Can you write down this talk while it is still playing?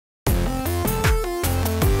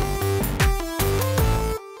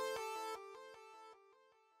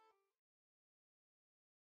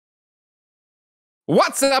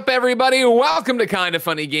What's up, everybody? Welcome to Kinda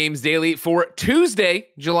Funny Games Daily for Tuesday,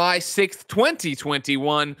 July 6th,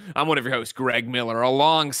 2021. I'm one of your hosts, Greg Miller,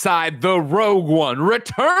 alongside the Rogue One,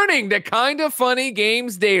 returning to Kinda Funny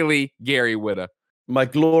Games Daily, Gary Whitta. My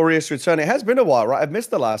glorious return. It has been a while, right? I've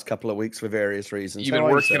missed the last couple of weeks for various reasons. You've been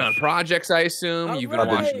working on projects, I assume. You've been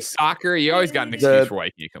watching soccer. You always got an excuse for why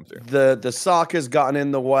you come through. The soccer's gotten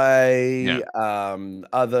in the way. Yeah.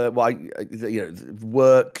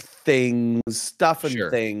 Work things, stuff and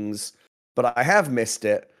things. But I have missed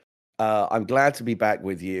it. I'm glad to be back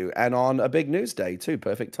with you, and on a big news day too.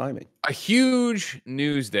 Perfect timing. A huge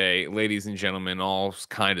news day, ladies and gentlemen. All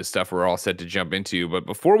kind of stuff we're all set to jump into. But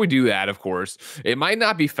before we do that, of course, it might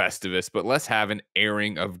not be Festivus, but let's have an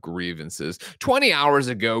airing of grievances. 20 hours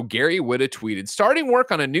ago, Gary Whitta tweeted, starting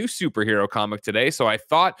work on a new superhero comic today, so I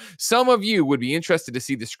thought some of you would be interested to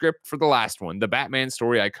see the script for the last one, the Batman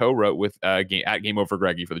story I co-wrote with at Game Over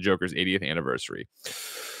Greggy for the Joker's 80th anniversary.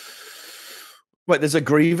 Wait, there's a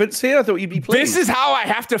grievance here? I thought you'd be pleased. This is how I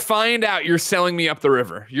have to find out you're selling me up the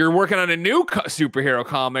river. You're working on a new superhero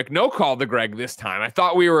comic. No call to Greg this time. I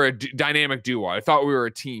thought we were a dynamic duo. I thought we were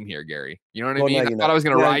a team here, Gary. You know what I mean? I thought I was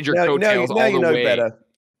going to ride your coattails all the way. Better.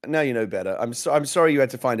 Now you know better. I'm sorry you had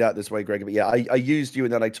to find out this way, Greg. But yeah, I used you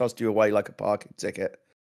and then I tossed you away like a parking ticket.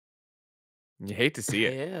 You hate to see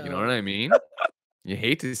it. Yeah. You know what I mean? You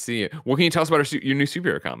hate to see it. What can you tell us about your new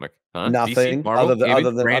superhero comic? Huh? Nothing. DC, Marvel,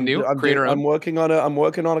 other than brand new. I'm working on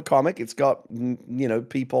a comic. It's got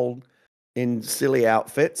people in silly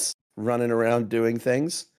outfits running around doing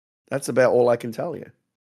things. That's about all I can tell you.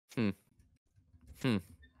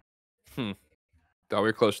 Thought we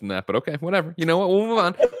were closer than that, but okay, whatever. You know what? We'll move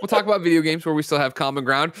on. We'll talk about video games where we still have common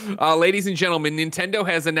ground. Ladies and gentlemen, Nintendo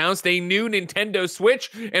has announced a new Nintendo Switch,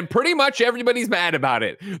 and pretty much everybody's mad about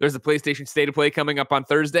it. There's a PlayStation State of Play coming up on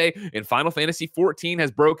Thursday, and Final Fantasy XIV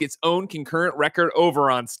has broke its own concurrent record over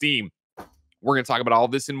on Steam. We're going to talk about all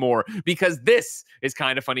this and more because this is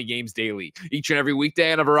Kinda Funny Games Daily. Each and every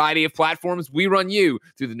weekday on a variety of platforms, we run you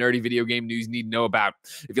through the nerdy video game news you need to know about.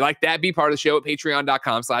 If you like that, be part of the show at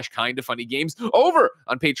patreon.com/kindafunnygames. Over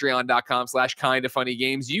on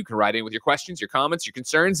patreon.com/kindafunnygames, you can write in with your questions, your comments, your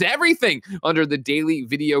concerns, everything under the daily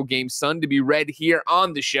video game sun to be read here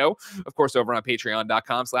on the show. Of course, over on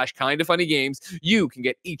patreon.com/kindafunnygames, you can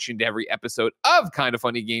get each and every episode of Kinda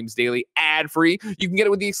Funny Games Daily ad-free. You can get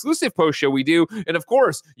it with the exclusive post show we do. And of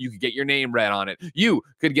course, you could get your name read on it. You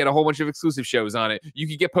could get a whole bunch of exclusive shows on it. You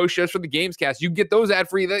could get post shows for the Gamescast. You can get those ad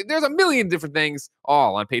free. There's a million different things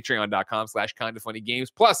all on patreon.com/kindafunnygames.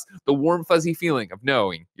 Plus the warm, fuzzy feeling of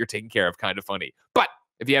knowing you're taking care of Kinda Funny. But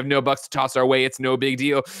if you have no bucks to toss our way, it's no big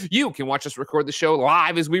deal. You can watch us record the show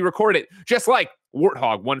live as we record it, just like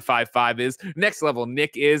Warthog155 is, Next Level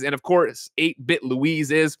Nick is, and of course, 8-Bit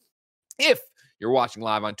Louise is. If you're watching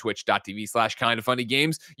live on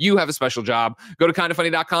twitch.tv/kindafunnygames, you have a special job. Go to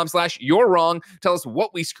kindafunny.com/you're wrong. Tell us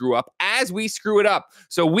what we screw up as we screw it up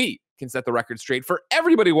so we can set the record straight for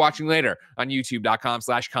everybody watching later on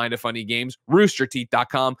youtube.com/kindafunnygames,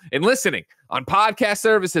 roosterteeth.com, and listening on podcast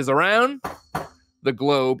services around the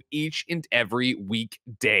globe each and every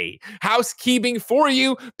weekday. Housekeeping for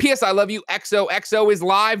you. P.S. I Love You XOXO is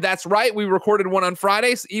live. That's right. We recorded one on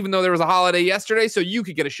Friday, even though there was a holiday yesterday, so you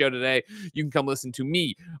could get a show today. You can come listen to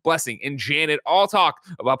me, Blessing, and Janet all talk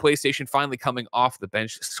about PlayStation finally coming off the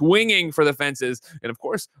bench, swinging for the fences. And of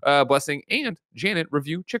course, Blessing and Janet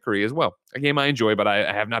review Chicory as well. A game I enjoy, but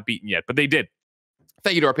I have not beaten yet, but they did.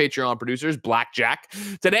 Thank you to our Patreon producers, Blackjack.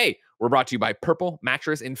 Today, we're brought to you by Purple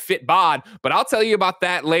Mattress and Fit Bod, but I'll tell you about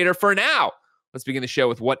that later. For now, let's begin the show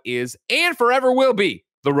with what is and forever will be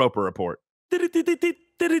the Roper Report. Time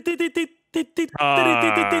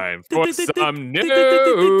for some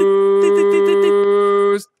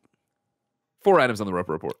news. 4 items on the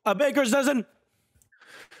Roper Report. A baker's dozen.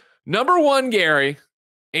 Number 1, Gary.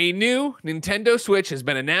 A new Nintendo Switch has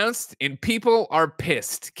been announced, and people are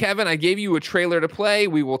pissed. Kevin, I gave you a trailer to play.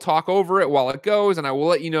 We will talk over it while it goes, and I will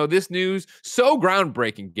let you know this news. So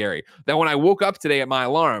groundbreaking, Gary, that when I woke up today at my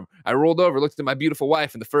alarm, I rolled over, looked at my beautiful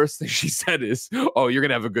wife, and the first thing she said is, "Oh, you're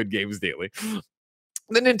going to have a good Games Daily."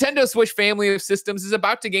 The Nintendo Switch family of systems is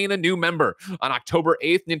about to gain a new member. On October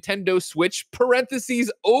 8th, Nintendo Switch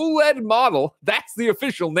 (OLED model), that's the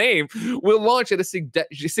official name, will launch at a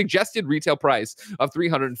suggested retail price of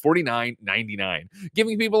 $349.99,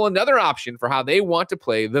 giving people another option for how they want to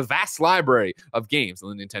play the vast library of games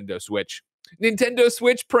on the Nintendo Switch. Nintendo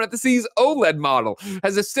Switch (OLED model)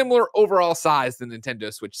 has a similar overall size to the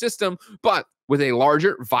Nintendo Switch system, but with a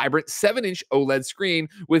larger, vibrant 7-inch OLED screen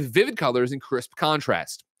with vivid colors and crisp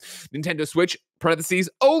contrast. Nintendo Switch parentheses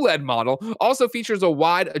OLED model also features a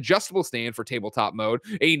wide adjustable stand for tabletop mode,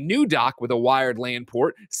 a new dock with a wired LAN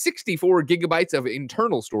port, 64 gigabytes of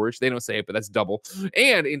internal storage, they don't say it, but that's double,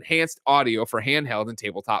 and enhanced audio for handheld and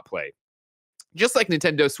tabletop play. Just like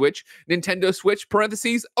Nintendo Switch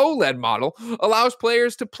parentheses OLED model allows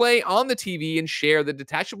players to play on the TV and share the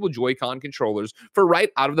detachable Joy-Con controllers for right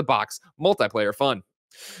out of the box multiplayer fun.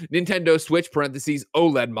 Nintendo Switch parentheses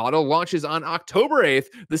OLED model launches on October 8th,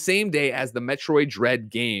 the same day as the Metroid Dread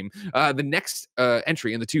game, the next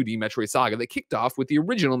entry in the 2D Metroid saga that kicked off with the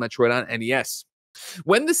original Metroid on NES.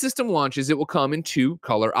 When the system launches, it will come in 2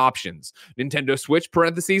 color options. Nintendo Switch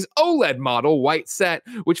parentheses OLED model white set,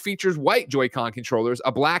 which features white Joy-Con controllers,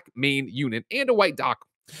 a black main unit, and a white dock.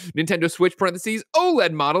 Nintendo Switch parentheses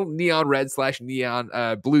OLED model neon red / neon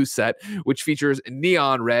blue set, which features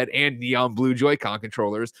neon red and neon blue Joy-Con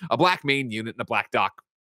controllers, a black main unit, and a black dock.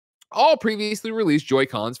 All previously released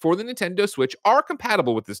Joy-Cons for the Nintendo Switch are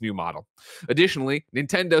compatible with this new model. Additionally,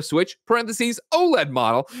 Nintendo Switch parentheses OLED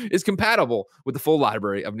model is compatible with the full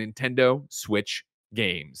library of Nintendo Switch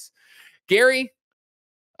games. Gary,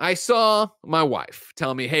 I saw my wife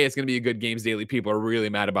tell me, hey, it's going to be a good Games Daily. People are really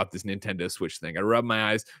mad about this Nintendo Switch thing. I rubbed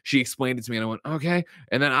my eyes. She explained it to me, and I went, okay.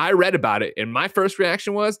 And then I read about it, and my first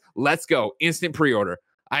reaction was, let's go. Instant pre-order.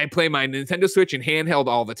 I play my Nintendo Switch in handheld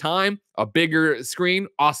all the time. A bigger screen,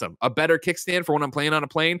 awesome. A better kickstand for when I'm playing on a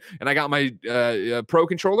plane, and I got my Pro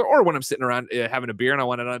controller, or when I'm sitting around having a beer and I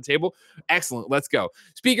want it on a table. Excellent. Let's go.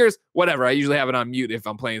 Speakers, whatever. I usually have it on mute if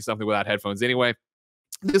I'm playing something without headphones anyway.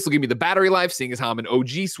 This will give me the battery life, seeing as how I'm an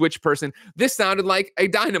OG Switch person. This sounded like a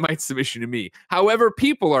Dynamite submission to me. However,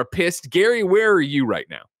 people are pissed. Gary, where are you right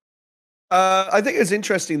now? I think it's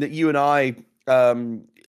interesting that you and I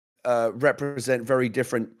represent very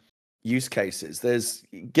different use cases.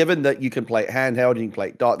 Given that you can play it handheld and you can play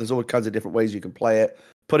it dock, there's all kinds of different ways you can play it.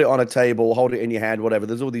 Put it on a table, hold it in your hand, whatever.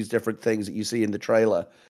 There's all these different things that you see in the trailer.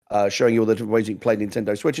 Showing you all the different ways you can play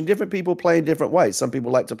Nintendo Switch, and different people play in different ways. Some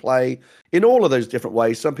people like to play in all of those different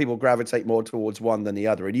ways. Some people gravitate more towards one than the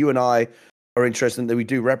other. And you and I are interested in that we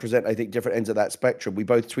do represent, I think, different ends of that spectrum. We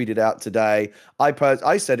both tweeted out today.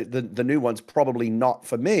 I said it, the new one's probably not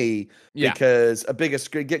for me because a bigger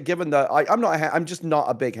screen. Given that I'm just not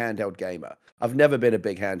a big handheld gamer. I've never been a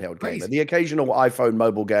big handheld gamer. The occasional iPhone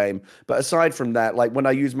mobile game, but aside from that, like when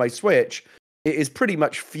I use my Switch, it is pretty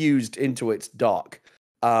much fused into its dock.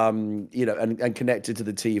 And connected to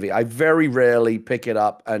the TV. I very rarely pick it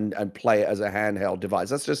up and play it as a handheld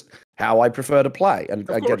device. That's just how I prefer to play. And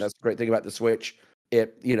again, that's the great thing about the Switch.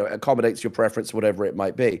 It, accommodates your preference, whatever it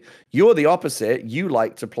might be. You're the opposite. You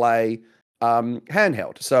like to play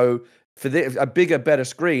handheld. So for a bigger, better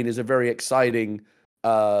screen is a very exciting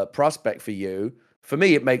prospect for you. For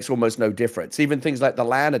me, it makes almost no difference. Even things like the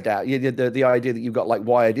LAN adapter, the idea that you've got like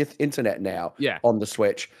wired internet now on the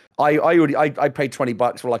Switch. I paid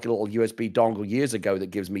 $20 for like a little USB dongle years ago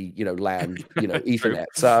that gives me, LAN, Ethernet.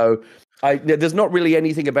 So there's not really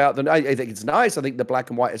anything about them. I think it's nice. I think the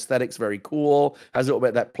black and white aesthetic's very cool. Has a little bit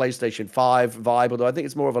of that PlayStation 5 vibe, although I think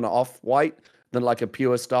it's more of an off-white than like a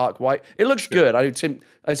pure stark white. It looks good.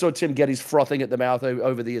 I saw Tim Geddes frothing at the mouth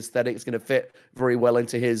over the aesthetic. It's going to fit very well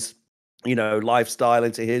into his lifestyle,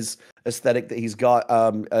 into his aesthetic that he's got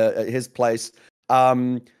at his place.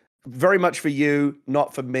 Very much for you,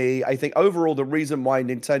 not for me. I think overall the reason why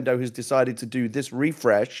Nintendo has decided to do this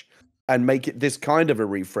refresh and make it this kind of a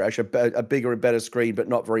refresh, a bigger and better screen, but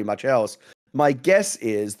not very much else. My guess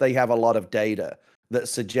is they have a lot of data that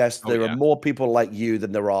suggests there are more people like you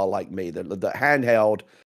than there are like me. The handheld,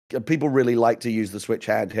 people really like to use the Switch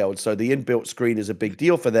handheld, so the inbuilt screen is a big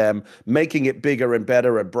deal for them. Making it bigger and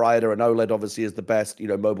better and brighter, and OLED obviously is the best,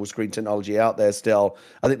 mobile screen technology out there still.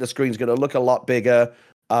 I think the screen's going to look a lot bigger.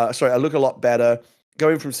 Look a lot better.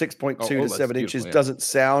 Going from 6.2 to 7 inches doesn't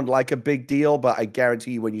sound like a big deal, but I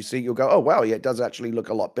guarantee you when you see it, you'll go, oh, wow, yeah, it does actually look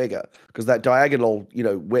a lot bigger, because that diagonal,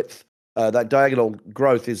 width, that diagonal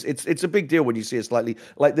growth it's a big deal when you see it slightly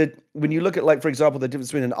when you look at, like, for example, the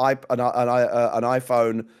difference between an iPhone and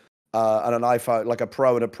an iPhone, like a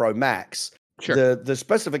Pro and a Pro Max. Sure. The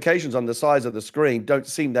specifications on the size of the screen don't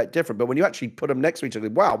seem that different, but when you actually put them next to each other,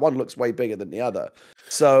 wow, one looks way bigger than the other.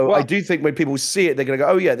 So I do think when people see it, they're going to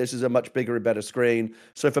go, oh yeah, this is a much bigger and better screen.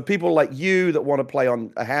 So for people like you that want to play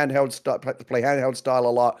on a handheld style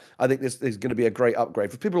a lot, I think this is going to be a great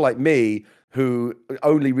upgrade. For people like me who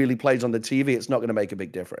only really plays on the TV, it's not going to make a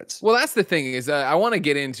big difference. Well, that's the thing is I want to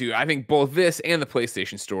get into, I think both this and the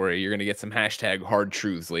PlayStation story, you're going to get some hashtag hard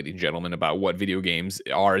truths, ladies and gentlemen, about what video games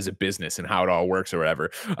are as a business and how it all works or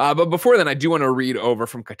whatever. But before then, I do want to read over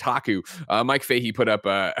from Kotaku. Mike Fahey put up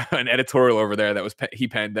an editorial over there that he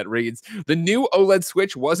penned that reads, "The new OLED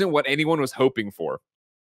Switch wasn't what anyone was hoping for."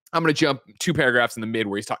 I'm going to jump 2 paragraphs in the mid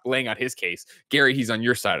where he's laying out his case. Gary, he's on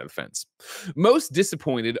your side of the fence. "Most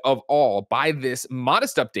disappointed of all by this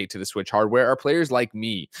modest update to the Switch hardware are players like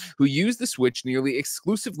me, who use the Switch nearly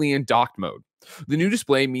exclusively in docked mode. The new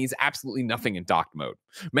display means absolutely nothing in docked mode.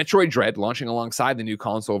 Metroid Dread, launching alongside the new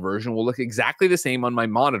console version, will look exactly the same on my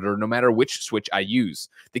monitor no matter which Switch I use.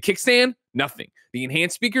 The kickstand, nothing. The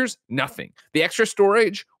enhanced speakers, nothing. The extra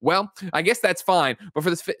storage, well, I guess that's fine, but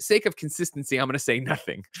for the sake of consistency, I'm going to say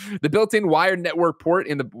nothing. The built-in wired network port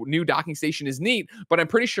in the new docking station is neat, but I'm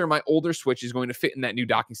pretty sure my older Switch is going to fit in that new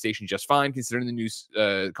docking station just fine, considering the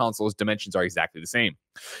new console's dimensions are exactly the same.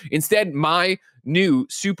 Instead, my new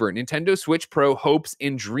Super Nintendo Switch Pro hopes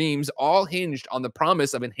and dreams all hinged on the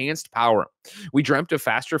promise of enhanced power. We dreamt of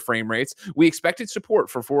faster frame rates. We expected support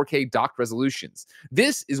for 4K docked resolutions.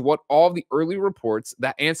 This is what all the early reports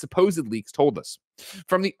and supposed leaks told us.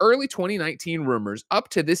 From the early 2019 rumors up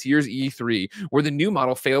to this year's E3, where the new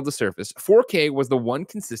model failed to surface, 4K was the one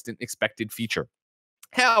consistent expected feature.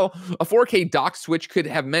 Hell, a 4K docked Switch could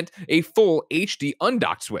have meant a full HD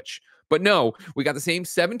undocked Switch. But no, we got the same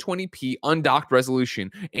 720p undocked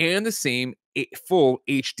resolution and the same full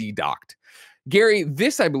HD docked. Gary,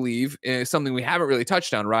 this, I believe, is something we haven't really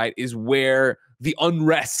touched on, right? Is where the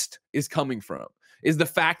unrest is coming from. Is the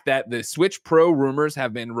fact that the Switch Pro rumors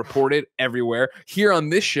have been reported everywhere. Here on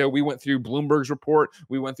this show, we went through Bloomberg's report.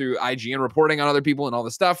 We went through IGN reporting on other people and all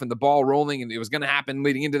this stuff, and the ball rolling, and it was going to happen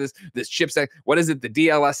leading into this chipset. What is it, the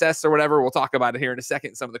DLSS or whatever? We'll talk about it here in a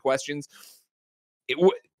second, some of the questions.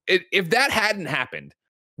 If that hadn't happened,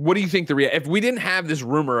 what do you think if we didn't have this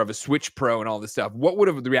rumor of a Switch Pro and all this stuff, what would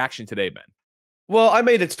have the reaction today been? Well, I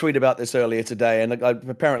made a tweet about this earlier today, and I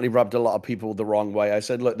apparently rubbed a lot of people the wrong way. I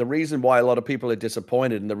said, look, the reason why a lot of people are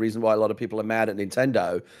disappointed and the reason why a lot of people are mad at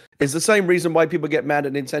Nintendo is the same reason why people get mad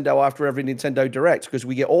at Nintendo after every Nintendo Direct, because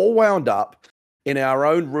we get all wound up in our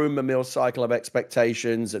own rumor mill cycle of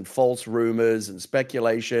expectations and false rumors and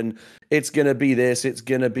speculation. It's going to be this, it's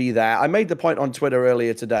going to be that. I made the point on Twitter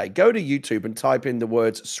earlier today. Go to YouTube and type in the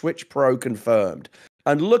words Switch Pro confirmed.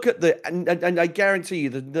 And look at and I guarantee you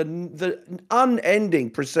the unending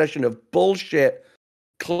procession of bullshit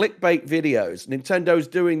clickbait videos. Nintendo's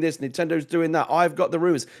doing this, Nintendo's doing that. I've got the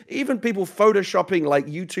rumors. Even people photoshopping like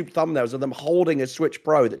YouTube thumbnails of them holding a Switch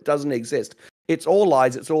Pro that doesn't exist. It's all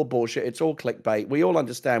lies. It's all bullshit. It's all clickbait. We all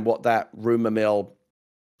understand what that rumor mill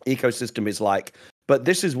ecosystem is like. But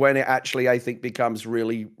this is when it actually, I think, becomes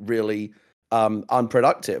really, really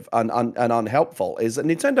unproductive and unhelpful. Is that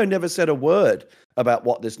Nintendo never said a word about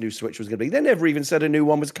what this new Switch was going to be. They never even said a new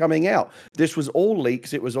one was coming out. This was all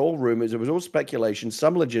leaks. It was all rumors. It was all speculation,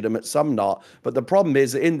 some legitimate, some not. But the problem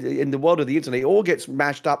is in the world of the internet, it all gets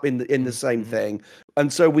mashed up in the same thing.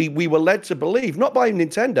 And so we were led to believe, not by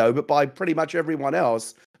Nintendo, but by pretty much everyone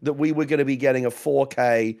else, that we were going to be getting a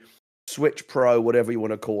 4K Switch Pro, whatever you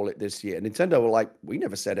want to call it, this year. Nintendo were like, we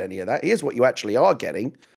never said any of that. Here's what you actually are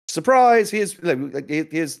getting. Surprise! Here's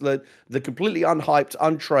the completely unhyped,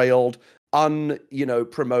 untrailed,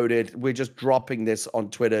 promoted. We're just dropping this on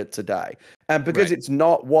Twitter today, and because it's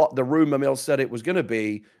not what the rumor mill said it was going to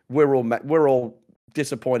be, we're all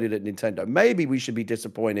disappointed at Nintendo. Maybe we should be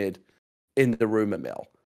disappointed in the rumor mill.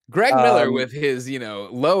 Greg Miller with his,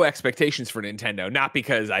 low expectations for Nintendo, not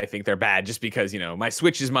because I think they're bad, just because, my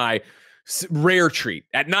Switch is my rare treat.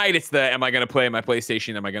 At night, it's am I going to play my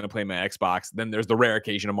PlayStation? Am I going to play my Xbox? Then there's the rare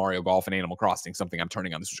occasion of Mario Golf and Animal Crossing, something I'm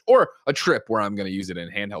turning on the Switch, or a trip where I'm going to use it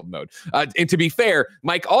in handheld mode. And to be fair,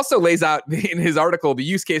 Mike also lays out in his article the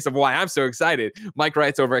use case of why I'm so excited. Mike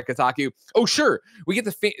writes over at Kotaku, "Oh, sure, we get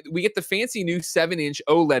the fancy new 7-inch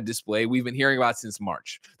OLED display we've been hearing about since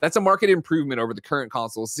March. That's a market improvement over the current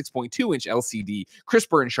console's 6.2-inch LCD,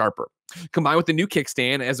 crisper and sharper. Combined with the new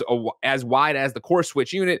kickstand as wide as the core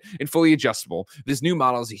Switch unit and fully adjustable, this new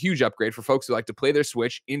model is a huge upgrade for folks who like to play their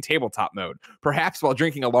Switch in tabletop mode, perhaps while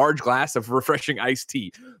drinking a large glass of refreshing iced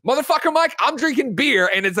tea." Motherfucker, Mike, I'm drinking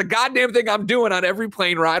beer, and it's a goddamn thing I'm doing on every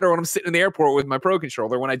plane ride or when I'm sitting in the airport with my Pro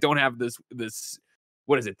controller when I don't have this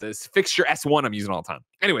what is it, this fixture S1 I'm using all the time.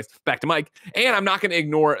 Anyways, back to Mike. And I'm not going to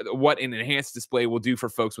ignore what an enhanced display will do for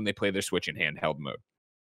folks when they play their Switch in handheld mode.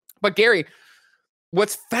 But Gary,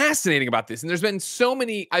 what's fascinating about this, and there's been so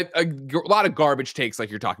many, a lot of garbage takes like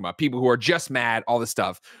you're talking about, people who are just mad, all this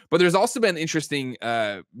stuff. But there's also been interesting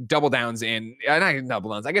double downs and not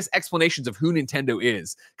double downs, I guess explanations of who Nintendo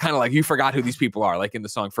is. Kind of like you forgot who these people are, like in the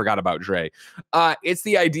song "Forgot About Dre." It's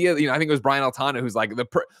the idea, I think it was Brian Altano who's like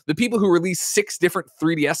the people who release 6 different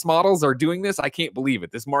 3DS models are doing this. I can't believe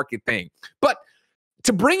it. This market thing, but.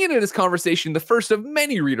 To bring into this conversation, the first of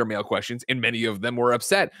many reader mail questions, and many of them were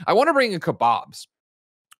upset, I want to bring in KBABZ.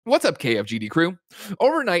 What's up, KFGD crew?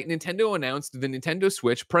 Overnight, Nintendo announced the Nintendo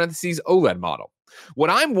Switch (OLED) model. What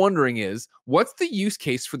I'm wondering is, what's the use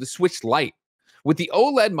case for the Switch Lite? With the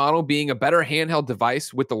OLED model being a better handheld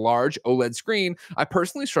device with the large OLED screen, I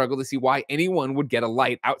personally struggle to see why anyone would get a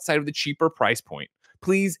Lite outside of the cheaper price point.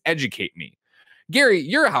 Please educate me. Gary,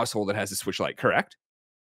 you're a household that has a Switch Lite, correct?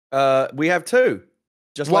 We have 2.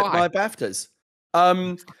 Just Why? like my BAFTAs.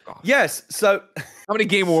 Yes. So, how many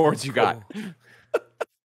Game Awards you got?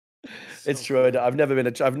 It's true. I've never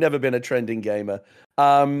been a trending gamer.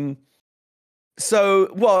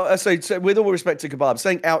 So with all respect to KBABZ,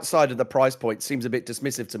 saying outside of the price point seems a bit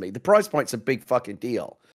dismissive to me. The price point's a big fucking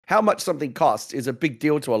deal. How much something costs is a big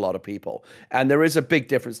deal to a lot of people, and there is a big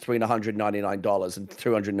difference between $199 and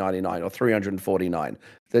 $299 or $349.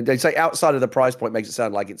 They say outside of the price point makes it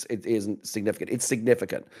sound like it isn't significant. It's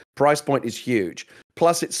significant. Price point is huge.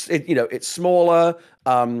 Plus, it's smaller,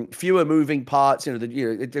 fewer moving parts.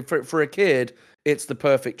 For a kid, it's the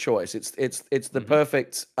perfect choice. It's the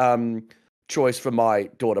perfect choice for my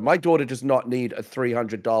daughter. My daughter does not need a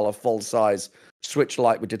 $300 full size Switch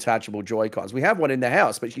Lite with detachable Joy-Cons. We have one in the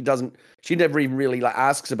house, but she never even really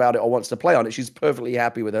asks about it or wants to play on it. She's perfectly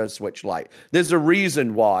happy with her Switch Lite. There's a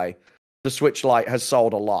reason why the Switch Lite has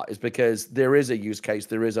sold a lot, is because there is a use case,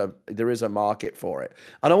 there is a market for it.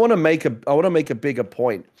 And I want to make a bigger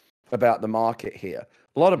point about the market here.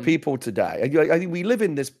 A lot of people today, I think we live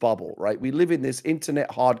in this bubble, right? We live in this internet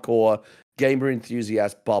hardcore gamer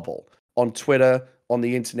enthusiast bubble on Twitter, on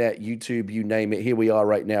the internet, YouTube, you name it. Here we are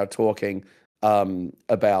right now talking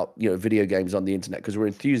about video games on the internet because we're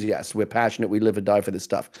enthusiasts, we're passionate, we live and die for this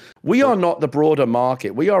stuff. We are not the broader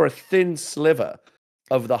market. We are a thin sliver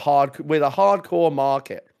of the hardcore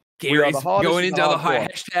market. Gary's going into the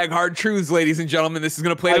hashtag hard truths, ladies and gentlemen. This is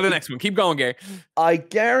going to play to the next one. Keep going, Gary. I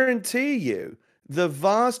guarantee you, the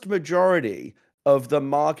vast majority of the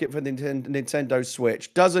market for the Nintendo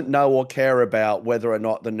Switch doesn't know or care about whether or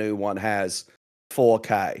not the new one has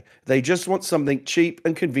 4K. They just want something cheap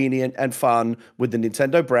and convenient and fun with the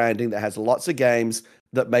Nintendo branding that has lots of games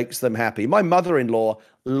that makes them happy. My mother-in-law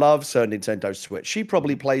loves her Nintendo Switch. She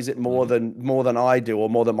probably plays it more than I do, or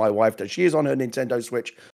more than my wife does. She is on her Nintendo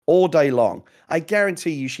Switch all day long. I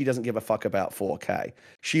guarantee you she doesn't give a fuck about 4K.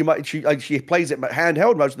 She plays it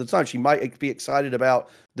handheld most of the time. She might be excited about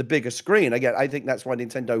the bigger screen. Again, I think that's why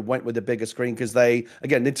Nintendo went with the bigger screen, because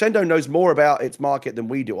Nintendo knows more about its market than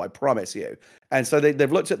we do, I promise you. And so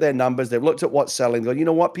they've looked at their numbers, they've looked at what's selling. You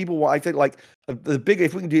know what, people want, I think, like the bigger,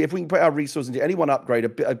 if we can put our resources into any one upgrade,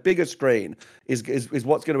 a bigger screen is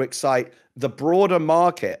what's going to excite the broader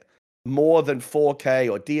market more than 4K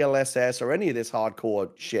or DLSS or any of this hardcore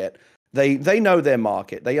shit. They know their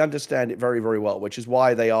market. They understand it very, very well, which is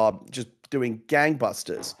why they are just doing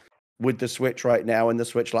gangbusters with the Switch right now and the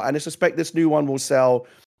Switch Lite. And I suspect this new one will sell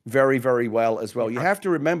very, very well as well. You have to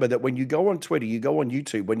remember that when you go on Twitter, you go on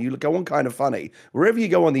YouTube, when you go on Kind of Funny, wherever you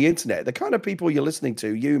go on the internet, the kind of people you're listening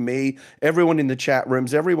to, you, me, everyone in the chat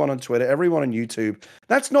rooms, everyone on Twitter, everyone on YouTube,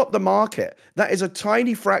 that's not the market. That is a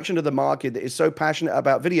tiny fraction of the market that is so passionate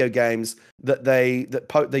about video games that they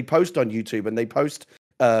post on YouTube and they post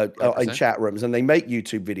in chat rooms and they make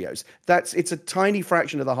YouTube videos. It's a tiny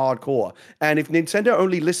fraction of the hardcore. And if Nintendo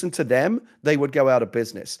only listened to them, they would go out of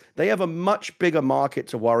business. They have a much bigger market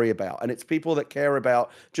to worry about. And it's people that care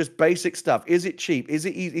about just basic stuff. Is it cheap? Is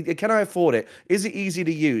it easy? Can I afford it? Is it easy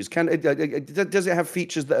to use? Does it have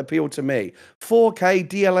features that appeal to me? 4K,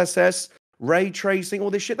 DLSS, ray tracing,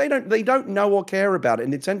 all this shit. They don't know or care about it.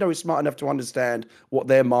 And Nintendo is smart enough to understand what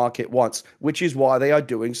their market wants, which is why they are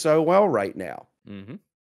doing so well right now. Mm-hmm.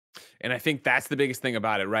 And I think that's the biggest thing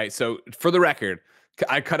about it, right? So for the record,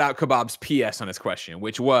 I cut out KBABZ's PS on his question,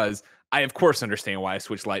 which was, I of course understand why a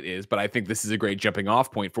Switch Lite is, but I think this is a great jumping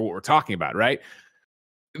off point for what we're talking about, right?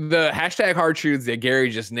 The hashtag hard truths that Gary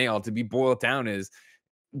just nailed, to be boiled down, is,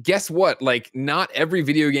 guess what? Like, not every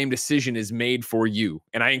video game decision is made for you.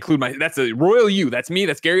 And I include that's a royal you. That's me.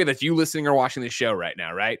 That's Gary. That's you listening or watching this show right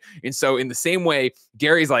now, right? And so in the same way,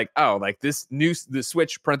 Gary's like, oh, like the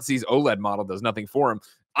Switch (OLED) model does nothing for him.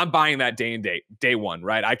 I'm buying that day one,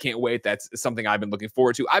 right? I can't wait. That's something I've been looking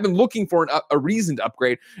forward to. I've been looking for a reason to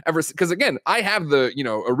upgrade ever, because again, I have the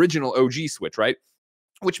original OG Switch, right?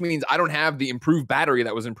 which means I don't have the improved battery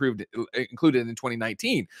that was included in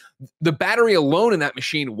 2019. The battery alone in that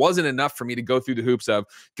machine wasn't enough for me to go through the hoops of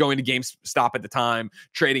going to GameStop at the time,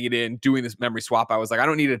 trading it in, doing this memory swap. I was like, I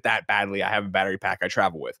don't need it that badly. I have a battery pack I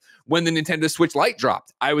travel with. When the Nintendo Switch Lite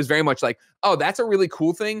dropped, I was very much like, oh, that's a really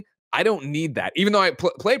cool thing. I don't need that. Even though I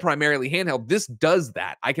play primarily handheld, this does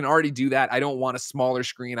that. I can already do that. I don't want a smaller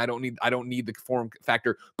screen. I don't need the form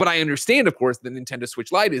factor. But I understand, of course, the Nintendo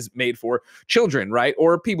Switch Lite is made for children, right?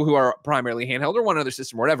 Or people who are primarily handheld or one other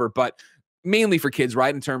system or whatever. But mainly for kids,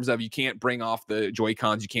 right? In terms of you can't bring off the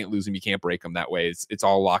Joy-Cons, you can't lose them, you can't break them that way. It's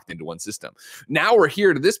all locked into one system. Now we're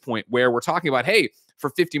here to this point where we're talking about, hey, for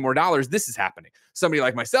 $50 more, this is happening. Somebody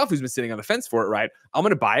like myself who's been sitting on the fence for it, right? I'm going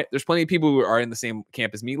to buy it. There's plenty of people who are in the same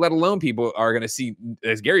camp as me, let alone people are going to see,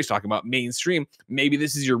 as Gary's talking about, mainstream. Maybe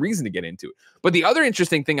this is your reason to get into it. But the other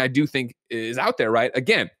interesting thing I do think is out there, right?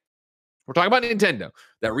 Again, we're talking about Nintendo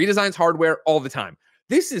that redesigns hardware all the time.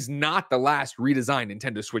 This is not the last redesigned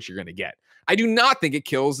Nintendo Switch you're going to get. I do not think it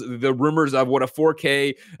kills the rumors of what a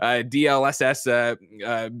 4K DLSS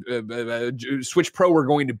Switch Pro are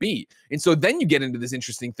going to be. And so then you get into this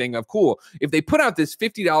interesting thing of, cool, if they put out this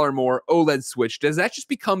 $50 more OLED Switch, does that just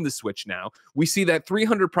become the Switch now? We see that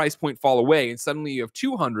 300 price point fall away, and suddenly you have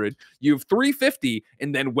 200, you have 350,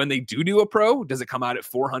 and then when they do a Pro, does it come out at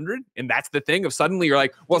 400? And that's the thing of suddenly you're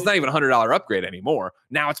like, well, it's not even a $100 upgrade anymore.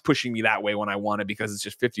 Now it's pushing me that way when I want it because it's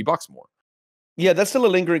just $50 more. Yeah, that's still a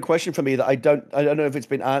lingering question for me that I don't know if it's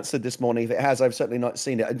been answered this morning. If it has, I've certainly not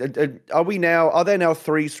seen it. Are there now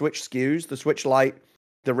 3 Switch SKUs? The Switch Lite,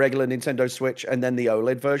 the regular Nintendo Switch, and then the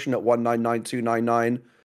OLED version at $199, $299,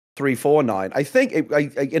 $349. I think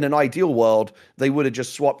in an ideal world, they would have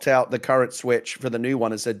just swapped out the current Switch for the new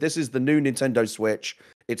one and said, this is the new Nintendo Switch.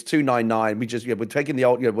 It's $299. We're taking the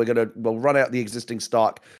old, we'll run out the existing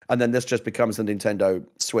stock, and then this just becomes the Nintendo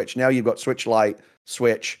Switch. Now you've got Switch Lite,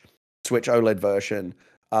 Switch OLED version.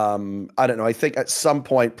 I don't know. I think at some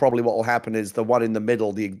point, probably what will happen is the one in the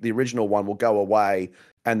middle, the original one, will go away,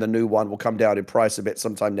 and the new one will come down in price a bit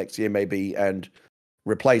sometime next year, maybe, and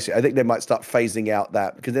replace it. I think they might start phasing out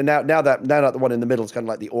that, because now that the one in the middle is kind of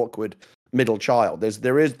like the awkward middle child.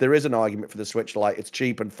 There is an argument for the Switch Lite. It's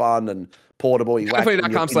cheap and fun and portable.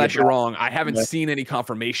 Definitely.com/you're wrong. I haven't seen any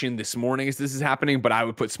confirmation this morning as this is happening, but I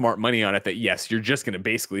would put smart money on it that yes, you're just going to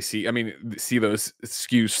basically see those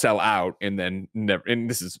SKUs sell out and then never. And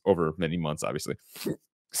this is over many months, obviously.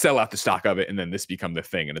 Sell out the stock of it, and then this become the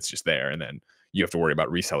thing, and it's just there, and then you have to worry about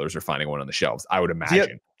resellers or finding one on the shelves, I would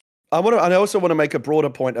imagine. Yeah. I also want to make a broader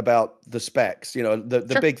point about the specs. The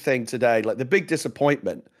Sure. big thing today, like the big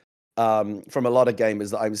disappointment from a lot of gamers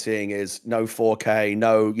that I'm seeing is no 4K,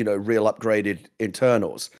 no real upgraded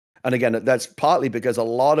internals. And again, that's partly because a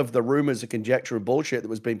lot of the rumors and conjecture and bullshit that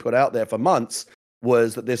was being put out there for months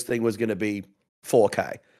was that this thing was going to be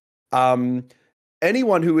 4K.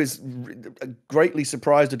 Anyone who is greatly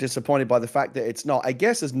surprised or disappointed by the fact that it's not, I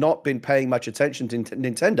guess, has not been paying much attention to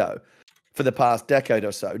Nintendo for the past decade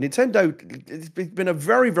or so. Nintendo, it's been a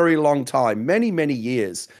very, very long time, many, many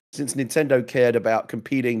years since Nintendo cared about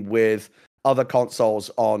competing with other consoles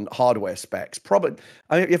on hardware specs. Probably,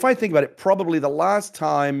 if I think about it, probably the last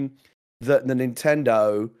time that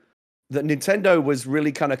Nintendo was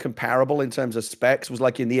really kind of comparable in terms of specs was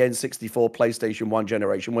like in the N64 PlayStation 1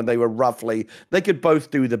 generation, when they could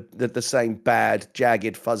both do the same bad,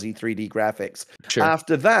 jagged, fuzzy 3D graphics. Sure.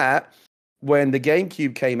 After that, when the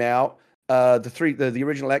GameCube came out, the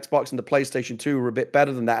original Xbox and the PlayStation 2 were a bit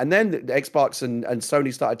better than that. And then the Xbox and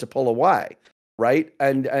Sony started to pull away, right?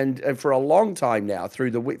 And for a long time now,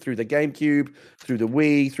 through the GameCube, through the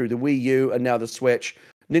Wii, through the Wii U, and now the Switch,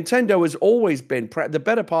 Nintendo has always been the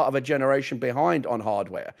better part of a generation behind on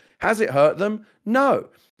hardware. Has it hurt them? No.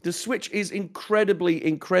 The Switch is incredibly,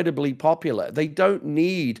 incredibly popular. They don't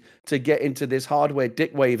need to get into this hardware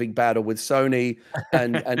dick-waving battle with Sony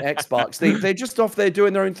and Xbox. They're just off there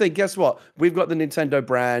doing their own thing. Guess what? We've got the Nintendo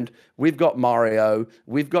brand. We've got Mario.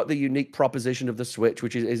 We've got the unique proposition of the Switch,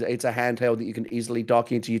 which is it's a handheld that you can easily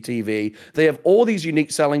dock into your TV. They have all these unique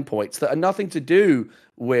selling points that are nothing to do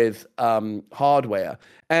with hardware.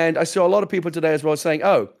 And I saw a lot of people today as well saying,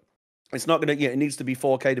 oh, it's not going to, it needs to be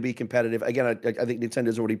 4K to be competitive. Again, I think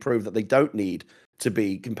Nintendo's already proved that they don't need to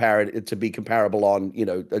be comparable on,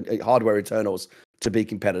 hardware internals to be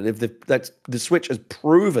competitive. The Switch has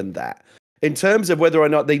proven that. In terms of whether or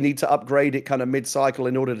not they need to upgrade it kind of mid-cycle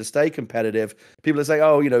in order to stay competitive, people are saying,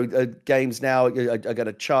 oh, games now are going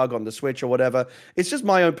to chug on the Switch or whatever. It's just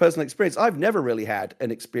my own personal experience. I've never really had an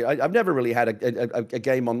experience. I've never really had a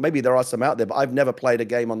game on, maybe there are some out there, but I've never played a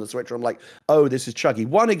game on the Switch where I'm like, oh, this is chuggy.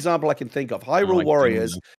 One example I can think of, Hyrule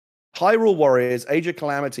Warriors. Hyrule Warriors, Age of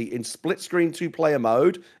Calamity in split screen 2-player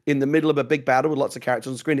mode in the middle of a big battle with lots of characters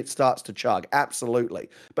on the screen, it starts to chug. Absolutely.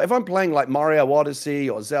 But if I'm playing like Mario Odyssey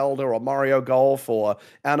or Zelda or Mario Golf or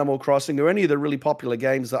Animal Crossing or any of the really popular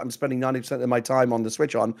games that I'm spending 90% of my time on the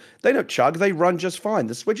Switch on, they don't chug. They run just fine.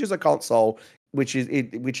 The Switch is a console which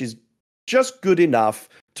is just good enough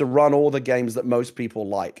to run all the games that most people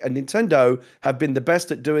like. And Nintendo have been the best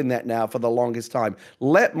at doing that now for the longest time.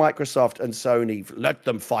 Let Microsoft and Sony, let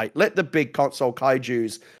them fight. Let the big console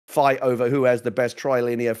kaijus fight over who has the best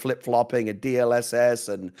trilinear flip-flopping and DLSS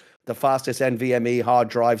and the fastest NVMe hard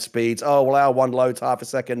drive speeds. Oh, well, our one loads half a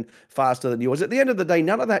second faster than yours. At the end of the day,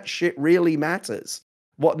 none of that shit really matters.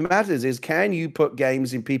 What matters is, can you put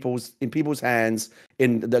games in people's hands,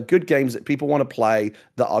 in the good games that people want to play,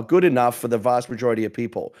 that are good enough for the vast majority of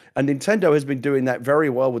people? And Nintendo has been doing that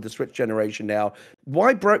very well with the Switch generation now.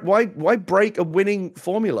 Why break a winning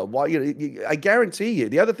formula? Why? I guarantee you,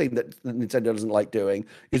 the other thing that Nintendo doesn't like doing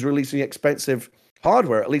is releasing expensive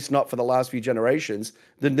hardware, at least not for the last few generations.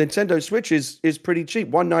 The Nintendo Switch is pretty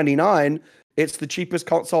cheap, $199. It's the cheapest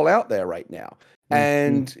console out there right now.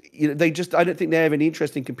 And I don't think they have any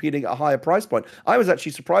interest in competing at a higher price point. I was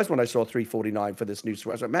actually surprised when I saw $349 for this new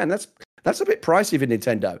Switch. I was like, man, that's a bit pricey for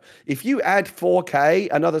Nintendo. If you add 4K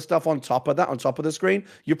and other stuff on top of that, on top of the screen,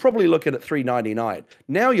 you're probably looking at $399.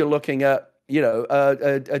 Now you're looking at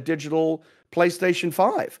a digital PlayStation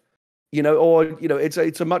 5.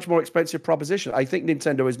 It's a much more expensive proposition. I think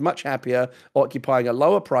Nintendo is much happier occupying a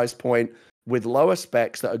lower price point with lower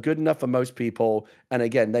specs that are good enough for most people. And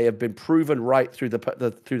again, they have been proven right through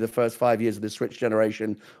the first 5 years of the Switch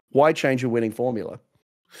generation. Why change a winning formula?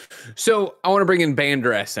 So I want to bring in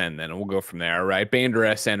BanderSN then, and we'll go from there, right?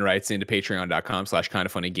 BanderSN writes into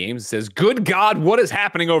patreon.com/kindoffunnygames. It says, good God, what is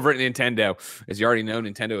happening over at Nintendo? As you already know,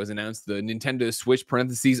 Nintendo has announced the Nintendo Switch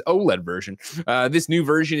 (OLED) version. This new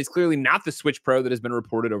version is clearly not the Switch Pro that has been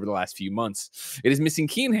reported over the last few months. It is missing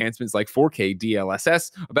key enhancements like 4K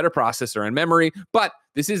DLSS, a better processor and memory, but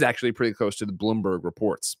this is actually pretty close to the Bloomberg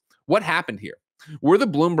reports. What happened here? Were the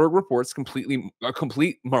Bloomberg reports a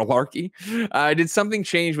complete malarkey? Did something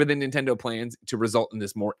change within Nintendo plans to result in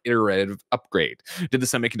this more iterative upgrade? Did the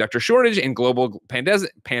semiconductor shortage and global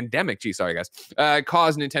pandemic, cause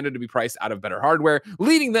Nintendo to be priced out of better hardware,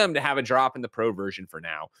 leading them to have a drop in the Pro version for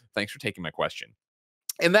now? Thanks for taking my question.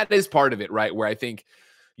 And that is part of it, right? Where I think,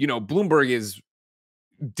 Bloomberg is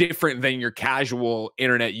different than your casual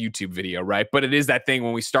internet YouTube video, right? But it is that thing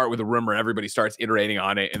when we start with a rumor, everybody starts iterating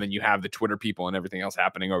on it, and then you have the Twitter people and everything else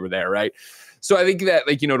happening over there, right? So I think that,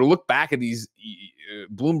 to look back at these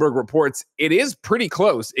Bloomberg reports, it is pretty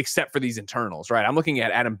close, except for these internals, right? I'm looking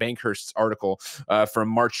at Adam Bankhurst's article from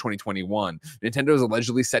March 2021. Nintendo is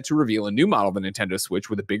allegedly set to reveal a new model of the Nintendo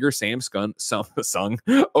Switch with a bigger Samsung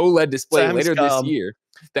OLED display later this year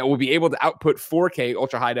that will be able to output 4K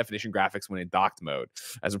ultra high definition graphics when in docked mode.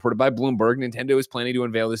 As reported by Bloomberg, Nintendo is planning to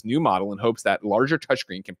unveil this new model in hopes that larger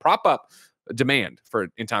touchscreen can prop up demand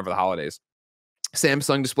in time for the holidays.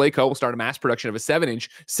 Samsung Display Co. will start a mass production of a 7-inch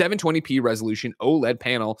 720p resolution OLED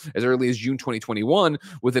panel as early as June 2021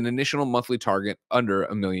 with an initial monthly target under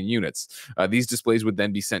 1 million units. These displays would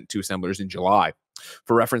then be sent to assemblers in July.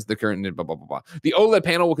 For reference, the current blah, blah, blah, blah. The OLED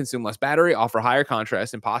panel will consume less battery, offer higher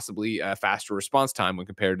contrast, and possibly faster response time when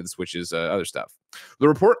compared to the Switch's other stuff. The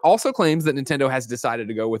report also claims that Nintendo has decided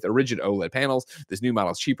to go with a rigid OLED panels. This new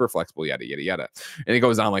model is cheaper, flexible, yada, yada, yada. And it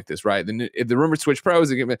goes on like this, right? The rumored Switch Pro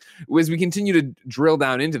is, as we continue to drill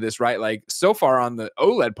down into this, right? Like, so far on the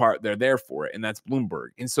OLED part, they're there for it, and that's Bloomberg.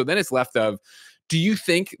 And so then it's left of, do you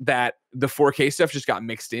think that the 4K stuff just got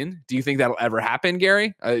mixed in? Do you think that'll ever happen,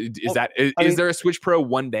 Gary? Is there a Switch Pro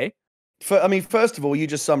one day? First of all, you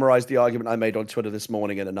just summarized the argument I made on Twitter this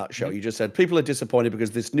morning in a nutshell. Mm-hmm. You just said people are disappointed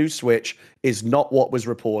because this new Switch is not what was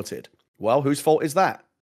reported. Well, whose fault is that?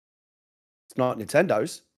 It's not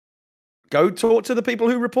Nintendo's. Go talk to the people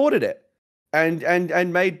who reported it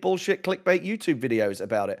and made bullshit clickbait YouTube videos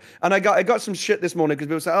about it. And I got some shit this morning because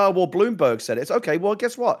people say, oh, well, Bloomberg said it. It's okay. Well,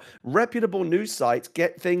 guess what? Reputable news sites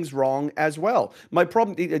get things wrong as well. My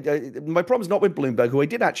problem's not with Bloomberg, who I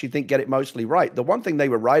did actually think get it mostly right. The one thing they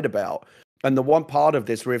were right about, and the one part of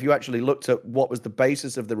this where if you actually looked at what was the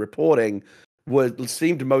basis of the reporting,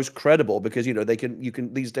 seemed most credible because you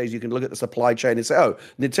can these days you can look at the supply chain and say, oh,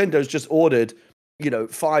 Nintendo's just ordered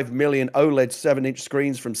 5 million OLED 7-inch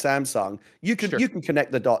screens from Samsung. You can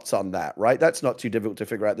connect the dots on that, right? That's not too difficult to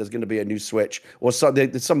figure out. There's going to be a new Switch or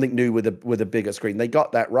there's something new with a bigger screen. They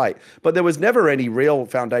got that right, but there was never any real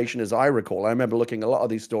foundation, as I recall. I remember looking at a lot of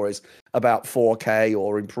these stories about 4K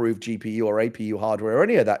or improved GPU or APU hardware or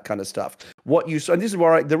any of that kind of stuff. What you saw, and this is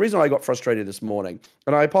where the reason I got frustrated this morning,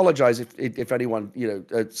 and I apologize if anyone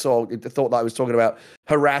thought that I was talking about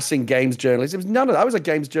harassing games journalists. It was none of that. I was a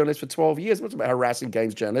games journalist for 12 years. It wasn't about harassing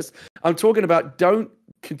games journalists. I'm talking about don't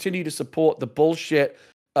continue to support the bullshit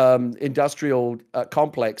industrial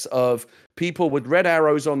complex of people with red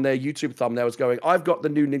arrows on their YouTube thumbnails going, I've got the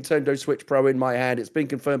new Nintendo Switch Pro in my hand. It's been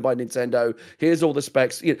confirmed by Nintendo. Here's all the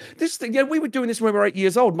specs. This thing, we were doing this when we were 8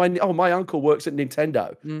 years old. My uncle works at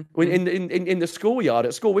Nintendo in the schoolyard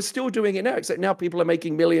at school. We're still doing it now, except now people are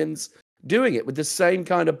making millions doing it with the same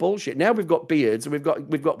kind of bullshit. Now we've got beards and we've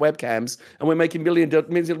got webcams and we're making millions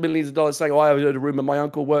of dollars saying, I heard a rumor my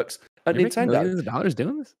uncle works at Nintendo. Millions of dollars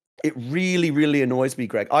doing this? It really, really annoys me,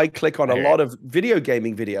 Greg. I click on a lot of video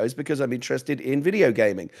gaming videos because I'm interested in video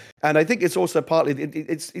gaming. And I think it's also partly,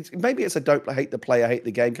 maybe it's a don't hate the player, hate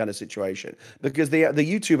the game kind of situation, because the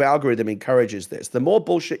YouTube algorithm encourages this. The more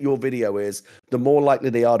bullshit your video is, the more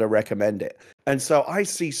likely they are to recommend it. And so I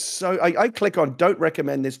click on don't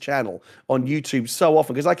recommend this channel on YouTube so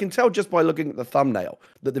often because I can tell just by looking at the thumbnail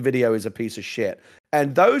that the video is a piece of shit.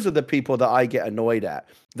 And those are the people that I get annoyed at.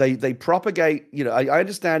 They propagate, I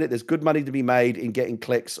understand it. There's good money to be made in getting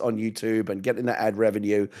clicks on YouTube and getting that ad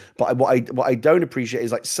revenue. But what I don't appreciate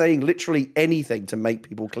is like saying literally anything to make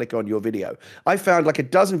people click on your video. I found like a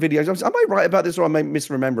dozen videos. Am I right about this or am I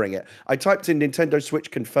misremembering it? I typed in Nintendo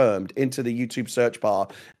Switch confirmed into the YouTube search bar.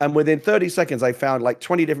 And within 30 seconds, I found like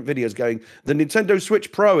 20 different videos going, the Nintendo Switch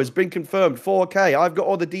Pro has been confirmed 4K. I've got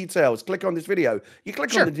all the details. Click on this video. You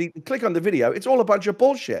click on the video. It's all a bunch of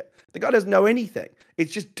bullshit. The guy doesn't know anything. It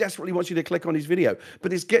just desperately wants you to click on his video.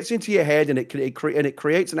 But this gets into your head and it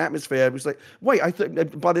creates an atmosphere. It's like, wait, I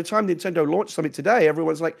thought by the time Nintendo launched something today,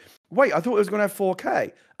 everyone's like, wait, I thought it was going to have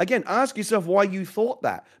 4K. Again, ask yourself why you thought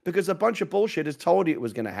that, because a bunch of bullshit has told you it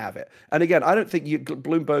was going to have it. And again, I don't think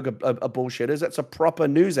Bloomberg are bullshitters. That's a proper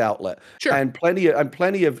news outlet. Sure. And plenty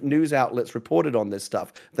of news outlets reported on this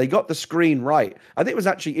stuff. They got the screen right. I think it was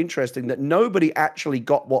actually interesting that nobody actually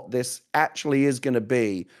got what this actually is going to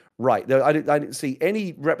be right. I didn't see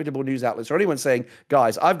any reputable news outlets or anyone saying,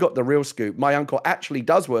 guys, I've got the real scoop. My uncle actually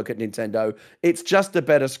does work at Nintendo. It's just a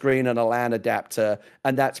better screen and a LAN adapter,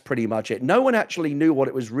 and that's pretty much it. No one actually knew what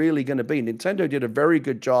it was really going to be. Nintendo did a very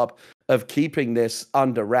good job of keeping this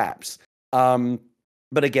under wraps. But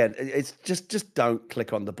again, it's just don't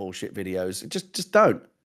click on the bullshit videos. Just don't.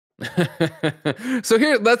 So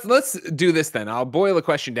here, let's do this then. I'll boil the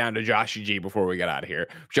question down to JoshyG before we get out of here.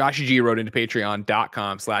 JoshyG wrote into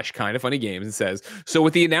patreon.com/kindafunnygames and says, so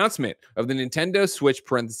with the announcement of the Nintendo Switch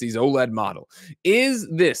 (OLED) model, is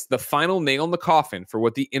this the final nail in the coffin for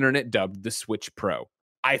what the internet dubbed the Switch Pro?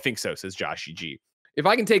 I think so, says JoshyG. If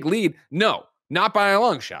I can take lead, no, not by a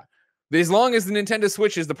long shot. As long as the Nintendo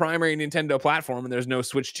Switch is the primary Nintendo platform and there's no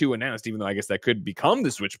Switch 2 announced, even though I guess that could become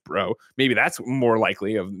the Switch Pro, maybe that's more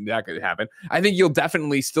likely of that could happen. I think you'll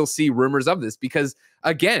definitely still see rumors of this because,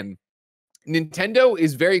 again, Nintendo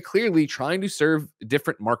is very clearly trying to serve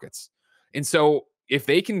different markets. And so if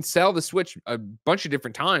they can sell the Switch a bunch of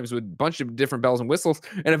different times with a bunch of different bells and whistles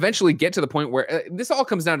and eventually get to the point where this all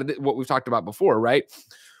comes down to what we've talked about before, right?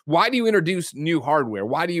 Why do you introduce new hardware?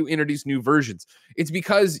 Why do you introduce new versions? It's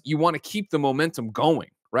because you want to keep the momentum going,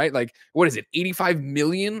 right? Like, what is it? 85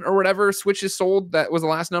 million or whatever Switches sold. That was the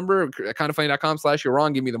last number. Kindafunny.com/you're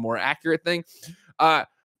wrong. Give me the more accurate thing.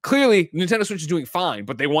 Clearly, Nintendo Switch is doing fine,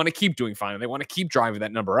 but they want to keep doing fine. And they want to keep driving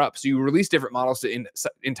that number up. So you release different models to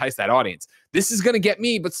entice that audience. This is going to get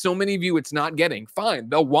me, but so many of you it's not getting. Fine,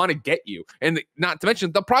 they'll want to get you. And not to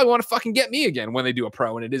mention, they'll probably want to fucking get me again when they do a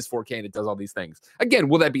Pro and it is 4K and it does all these things. Again,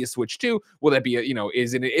 will that be a Switch 2? Will that be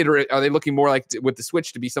is it an iterate? Are they looking more like with the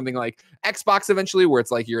Switch to be something like Xbox eventually, where it's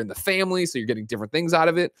like you're in the family, so you're getting different things out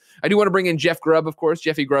of it? I do want to bring in Jeff Grubb, of course,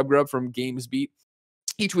 Jeffy Grubb from GamesBeat.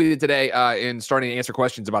 He tweeted today in starting to answer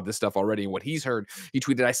questions about this stuff already and what he's heard. He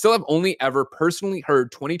tweeted, I still have only ever personally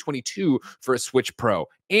heard 2022 for a Switch Pro.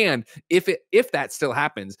 And if that still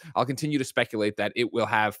happens, I'll continue to speculate that it will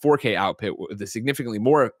have 4K output with a significantly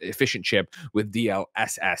more efficient chip with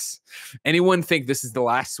DLSS. Anyone think this is the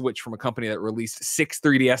last Switch from a company that released 6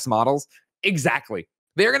 3DS models? Exactly.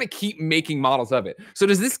 They're going to keep making models of it. So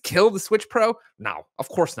does this kill the Switch Pro? No, of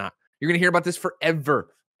course not. You're going to hear about this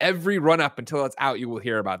forever. Every run up until it's out, you will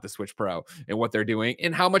hear about the Switch Pro and what they're doing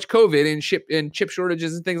and how much COVID and chip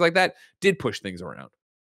shortages and things like that did push things around.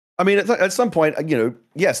 I mean, at some point,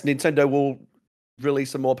 yes, Nintendo will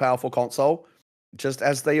release a more powerful console, just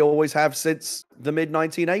as they always have since the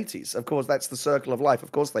mid-1980s. Of course, that's the circle of life.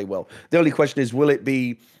 Of course they will. The only question is, will it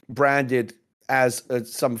be branded as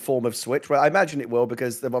some form of Switch. Well, I imagine it will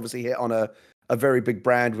because they've obviously hit on a very big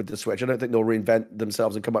brand with the Switch. I don't think they'll reinvent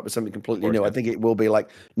themselves and come up with something completely new. I think it will be like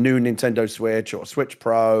new Nintendo Switch or Switch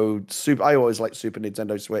Pro. I always like Super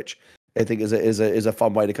Nintendo Switch. I think is a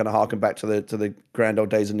fun way to kind of harken back to the grand old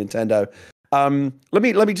days of Nintendo. Let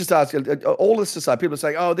me just ask you, all this aside, people are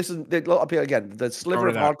saying, oh, this isn't, again, the sliver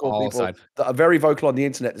of hardcore people that are very vocal on the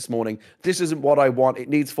internet this morning, this isn't what I want, it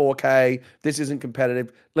needs 4K, this isn't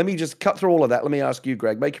competitive. Let me just cut through all of that. Let me ask you,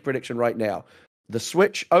 Greg, make a prediction right now. The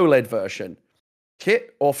Switch OLED version,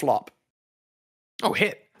 hit or flop? Oh,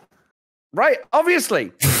 hit. Right,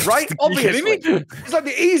 obviously, right, obviously. It's like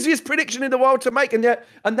the easiest prediction in the world to make, and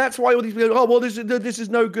that's why all these people, oh well, this is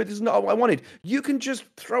no good, this is not what I wanted. You can just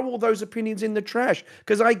throw all those opinions in the trash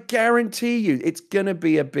because I guarantee you, it's gonna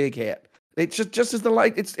be a big hit. It's just as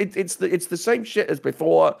it's the same shit as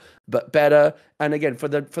before, but better. And again, for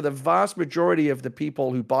the vast majority of the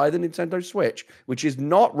people who buy the Nintendo Switch, which is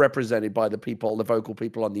not represented by the vocal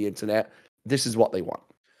people on the internet, this is what they want.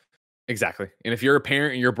 Exactly. And if you're a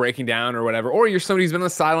parent and you're breaking down or whatever, or you're somebody who's been on the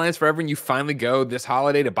sidelines forever and you finally go this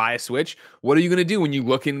holiday to buy a Switch, what are you going to do when you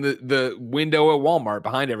look in the window at Walmart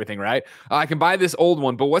behind everything, right? I can buy this old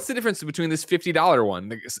one, but what's the difference between this $50 one?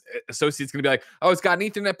 The associate's going to be like, oh, it's got an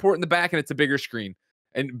Ethernet port in the back and it's a bigger screen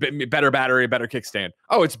and better battery, better kickstand.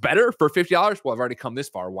 Oh, it's better for $50? Well, I've already come this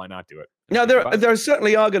far. Why not do it? Now, there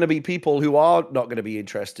certainly are going to be people who are not going to be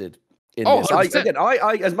interested in this.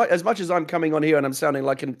 I as much as I'm coming on here and I'm sounding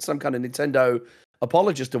like some kind of Nintendo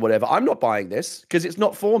apologist or whatever, I'm not buying this because it's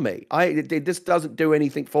not for me. This doesn't do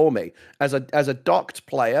anything for me as a docked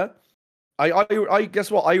player. I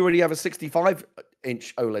guess what, I already have a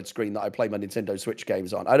 65-inch OLED screen that I play my Nintendo Switch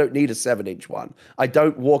games on. I don't need a 7-inch one. I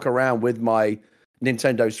don't walk around with my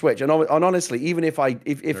Nintendo Switch, and honestly, even if I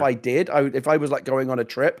was like going on a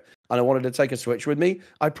trip and I wanted to take a Switch with me,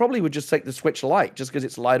 I probably would just take the Switch Lite just because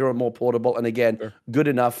it's lighter and more portable, and again, good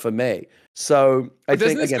enough for me. So I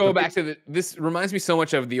think this go back to this reminds me so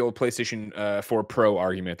much of the old PlayStation 4 Pro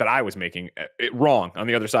argument that I was making wrong on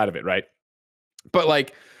the other side of it, right? But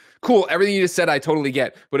like, cool, everything you just said, I totally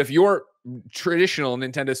get. But if your traditional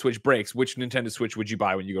Nintendo Switch breaks, which Nintendo Switch would you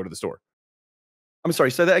buy when you go to the store? I'm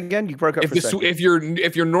sorry, say that again. You broke up for a second.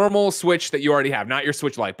 If your normal Switch that you already have, not your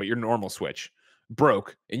Switch Lite, but your normal Switch,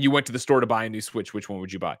 broke, and you went to the store to buy a new Switch, which one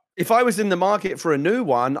would you buy? If I was in the market for a new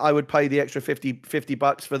one, I would pay the extra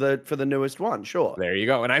 $50 for the newest one. Sure. There you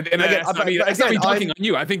go. And that's not me dunking on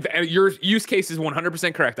you. I think that your use case is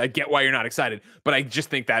 100% correct. I get why you're not excited, but I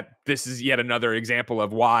just think that this is yet another example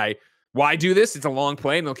of why do this? It's a long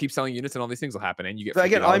play, and they'll keep selling units, and all these things will happen, and you get.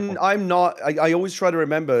 Again, I'm not. I always try to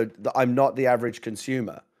remember that I'm not the average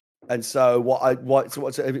consumer, and so what's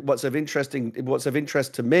of interest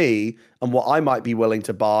to me, and what I might be willing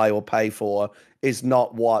to buy or pay for, is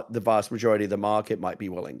not what the vast majority of the market might be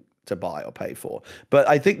willing to buy or pay for. But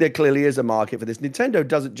I think there clearly is a market for this. Nintendo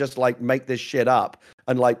doesn't just like make this shit up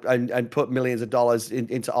and put millions of dollars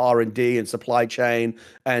into R&D and supply chain,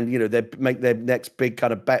 and they make their next big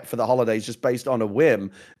kind of bet for the holidays just based on a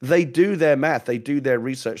whim. They do their math, they do their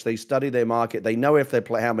research, they study their market, they know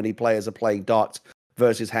how many players are playing docked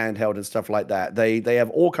versus handheld and stuff like that. They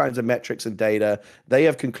have all kinds of metrics and data. They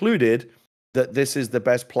have concluded that this is the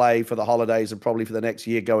best play for the holidays and probably for the next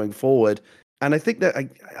year going forward. And I think that I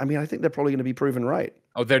think they're probably going to be proven right.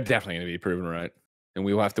 Oh, they're definitely going to be proven right, and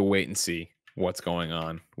we will have to wait and see what's going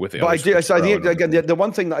on with it. But I do. So again, the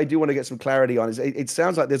one thing that I do want to get some clarity on is it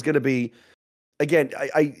sounds like there's going to be. Again,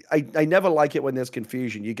 I never like it when there's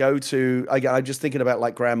confusion. You go to I'm just thinking about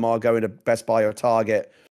like grandma going to Best Buy or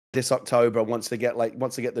Target this October wants to get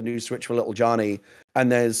the new Switch for little Johnny,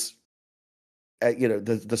 and there's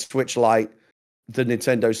the Switch Lite, the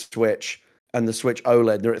Nintendo Switch, and the Switch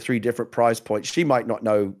OLED. They're at 3 different price points. She might not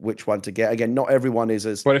know which one to get. Again, not everyone is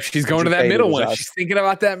as. But if she's going to that middle one, if she's thinking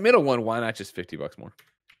about that middle one, why not just $50 more?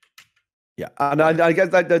 Yeah, and I guess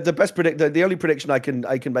that the only prediction I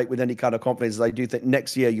can make with any kind of confidence is I do think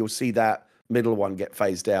next year you'll see that middle one get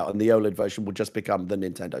phased out, and the OLED version will just become the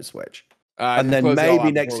Nintendo Switch. And then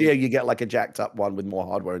maybe next year you get like a jacked up one with more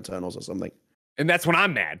hardware internals or something. And that's when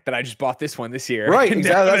I'm mad that I just bought this one this year. Right,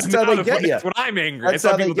 exactly. That's how they get you. That's when I'm angry. That's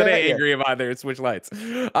how people today angry about their Switch Lites.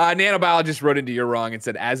 Nanobiologist wrote into You're Wrong and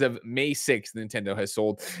said, as of May 6th, Nintendo has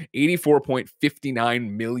sold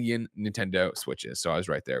 84.59 million Nintendo Switches. So I was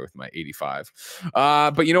right there with my 85.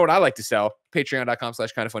 But you know what I like to sell?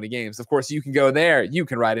 Patreon.com/kindoffunnygames. Of course, you can go there. You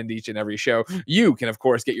can write into each and every show. You can, of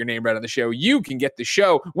course, get your name read on the show. You can get the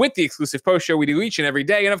show with the exclusive post show we do each and every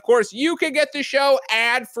day. And of course, you can get the show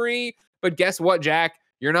ad-free. But guess what, Jack?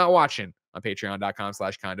 You're not watching on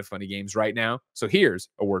patreon.com/kindoffunnygames right now. So here's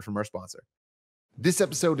a word from our sponsor. This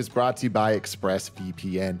episode is brought to you by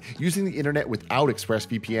ExpressVPN. Using the internet without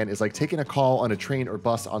ExpressVPN is like taking a call on a train or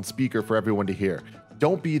bus on speaker for everyone to hear.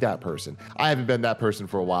 Don't be that person. I haven't been that person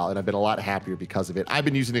for a while, and I've been a lot happier because of it. I've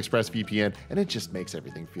been using ExpressVPN, and it just makes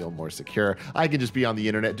everything feel more secure. I can just be on the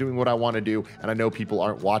internet doing what I want to do, and I know people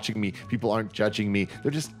aren't watching me. People aren't judging me.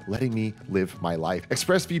 They're just letting me live my life.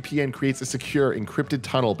 ExpressVPN creates a secure, encrypted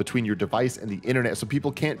tunnel between your device and the internet, so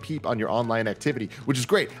people can't peep on your online activity, which is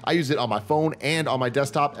great. I use it on my phone and on my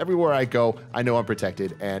desktop. Everywhere I go, I know I'm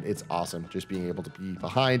protected, and it's awesome just being able to be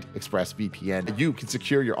behind ExpressVPN. You can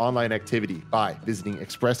secure your online activity by visiting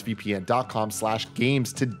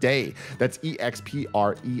expressvpn.com/games today. That's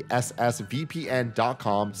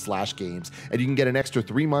expressvpn.com/games. And you can get an extra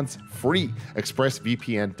 3 months free.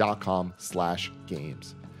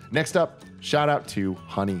 expressvpn.com/games. Next up, shout out to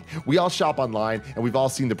Honey. We all shop online, and we've all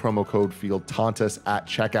seen the promo code field taunt us at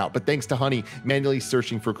checkout. But thanks to Honey, manually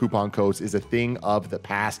searching for coupon codes is a thing of the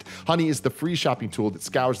past. Honey is the free shopping tool that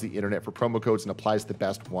scours the internet for promo codes and applies the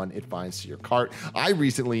best one it finds to your cart. I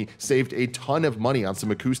recently saved a ton of money on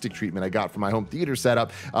some acoustic treatment I got for my home theater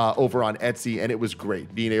setup over on Etsy, and it was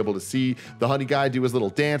great being able to see the Honey guy do his little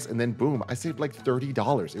dance, and then boom, I saved like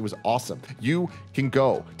 $30. It was awesome. You can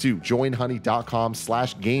go to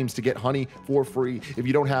joinhoney.com/games to get Honey for free. If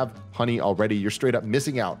you don't have Honey already, you're straight up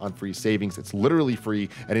missing out on free savings. It's literally free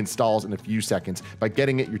and installs in a few seconds. By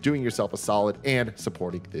getting it, you're doing yourself a solid and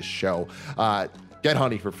supporting this show. Get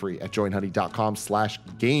Honey for free at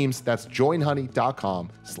joinhoney.com/games. That's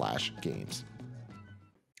joinhoney.com/games.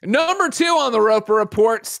 Number 2 on the Roper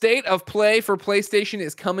Report, State of Play for PlayStation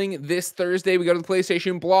is coming this Thursday. We go to the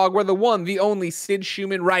PlayStation blog where the one, the only Sid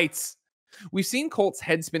Schumann writes, "We've seen Colt's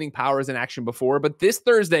head-spinning powers in action before, but this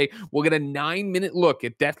Thursday, we'll get a 9-minute look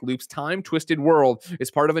at Deathloop's time-twisted world as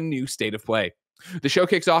part of a new State of Play. The show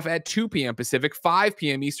kicks off at 2 p.m. Pacific, 5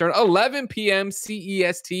 p.m. Eastern, 11 p.m.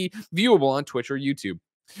 CEST, viewable on Twitch or YouTube.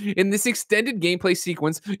 In this extended gameplay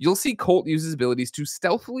sequence, you'll see Colt use his abilities to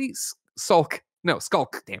stealthily skulk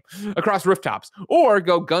across rooftops, or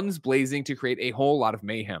go guns blazing to create a whole lot of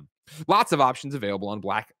mayhem. Lots of options available on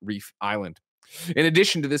Black Reef Island. In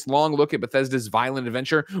addition to this long look at Bethesda's violent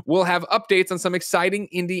adventure, we'll have updates on some exciting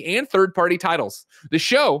indie and third-party titles. The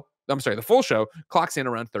full show clocks in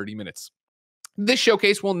around 30 minutes. This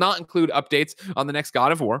showcase will not include updates on the next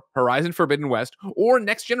God of War, Horizon Forbidden West, or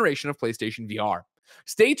next generation of PlayStation VR.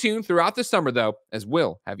 Stay tuned throughout the summer, though, as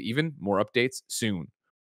we'll have even more updates soon."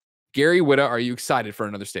 Gary Whitta, are you excited for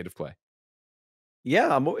another State of Play?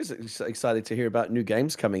 Yeah, I'm always excited to hear about new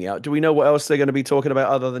games coming out. Do we know what else they're going to be talking about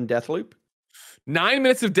other than Deathloop? 9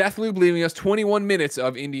 minutes of Deathloop, leaving us 21 minutes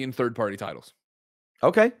of indie and third-party titles.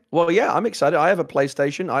 Okay. Well, yeah, I'm excited. I have a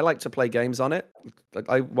PlayStation. I like to play games on it.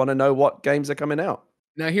 I want to know what games are coming out.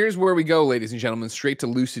 Now, here's where we go, ladies and gentlemen, straight to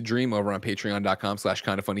Lucid Dream over on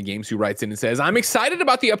patreon.com/kindoffunnygames, who writes in and says, "I'm excited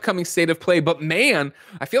about the upcoming State of Play, but man,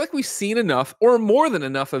 I feel like we've seen enough or more than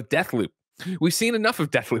enough of Deathloop. We've seen enough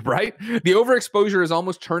of Deathloop, right? The overexposure is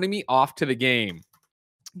almost turning me off to the game."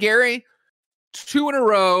 Gary, 2 in a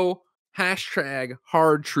row,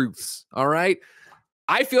 #hard truths. All right.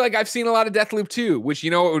 I feel like I've seen a lot of Deathloop too, which,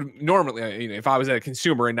 it would normally, if I was a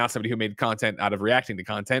consumer and not somebody who made content out of reacting to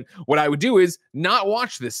content, what I would do is not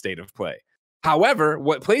watch this State of Play. However,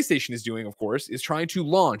 what PlayStation is doing, of course, is trying to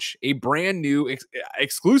launch a brand new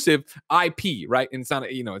exclusive IP, right? And it's not,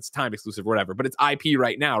 it's time exclusive, whatever, but it's IP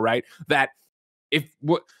right now, right? That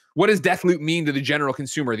what does Deathloop mean to the general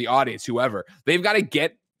consumer, the audience, whoever? They've got to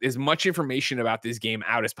get as much information about this game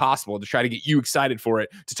out as possible to try to get you excited for it,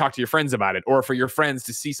 to talk to your friends about it, or for your friends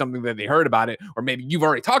to see something that they heard about it, or maybe you've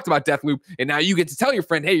already talked about Deathloop, and now you get to tell your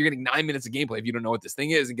friend, hey, you're getting 9 minutes of gameplay if you don't know what this thing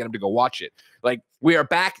is, and get them to go watch it. Like, we are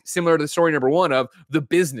back similar to the story number 1 of the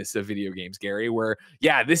business of video games, Gary, where,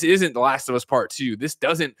 yeah, this isn't The Last of Us Part 2. This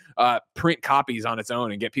doesn't print copies on its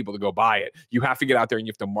own and get people to go buy it. You have to get out there and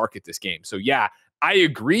you have to market this game. So, yeah, I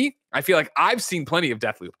agree. I feel like I've seen plenty of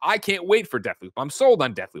Deathloop. I can't wait for Deathloop. I'm sold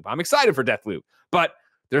on Deathloop. I'm excited for Deathloop. But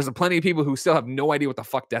there's plenty of people who still have no idea what the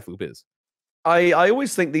fuck Deathloop is. I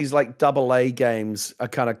always think these like AA games are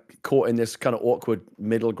kind of caught in this kind of awkward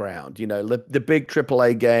middle ground. The big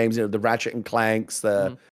AAA games, the Ratchet and Clanks,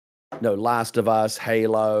 the Last of Us,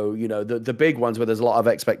 Halo, the big ones where there's a lot of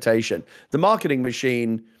expectation. The marketing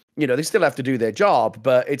machine, they still have to do their job,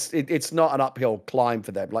 but it's not an uphill climb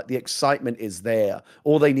for them. Like, the excitement is there.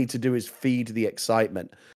 All they need to do is feed the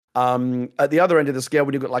excitement. At the other end of the scale,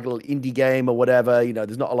 when you've got like a little indie game or whatever,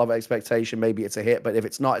 there's not a lot of expectation. Maybe it's a hit, but if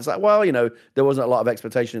it's not, it's like, well, there wasn't a lot of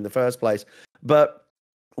expectation in the first place. But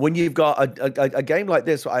when you've got a game like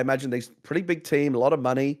this, I imagine there's a pretty big team, a lot of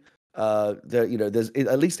money. There's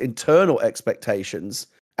at least internal expectations,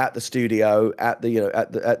 at the studio, at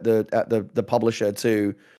the publisher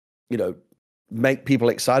to, make people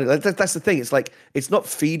excited. That's the thing. It's like, it's not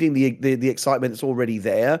feeding the excitement that's already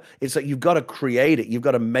there. It's like, you've got to create it. You've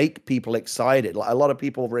got to make people excited. Like, a lot of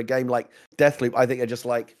people over a game like Deathloop, I think, are just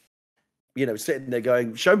like, sitting there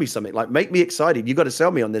going, show me something, like, make me excited. You got to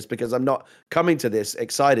sell me on this, because I'm not coming to this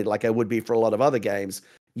excited like I would be for a lot of other games.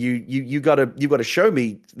 You got to show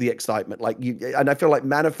me the excitement, and I feel like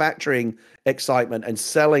manufacturing excitement and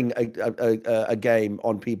selling a game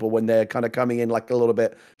on people when they're kind of coming in like a little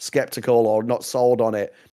bit skeptical or not sold on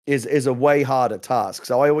it is a way harder task.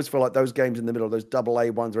 So I always feel like those games in the middle, those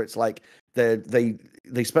AA ones where it's like they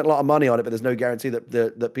spent a lot of money on it, but there's no guarantee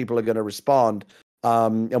that people are going to respond.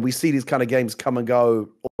 And we see these kind of games come and go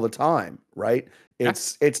all the time, right?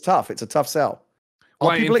 It's tough. It's a tough sell.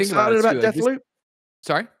 Are people excited about Deathloop?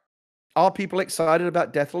 Sorry? Are people excited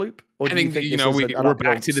about Deathloop? Or I think, we're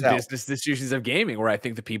back to the business decisions of gaming, where I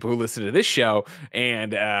think the people who listen to this show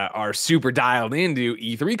and are super dialed into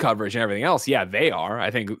E3 coverage and everything else, yeah, they are. I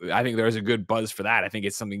think there's a good buzz for that. I think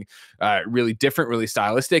it's something really different, really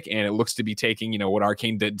stylistic, and it looks to be taking, what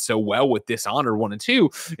Arcane did so well with Dishonored 1 and 2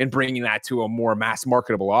 and bringing that to a more mass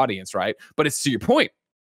marketable audience, right? But it's to your point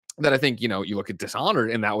that I think, you look at Dishonored,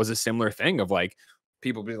 and that was a similar thing of like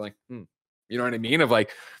people being like, You know what I mean? Of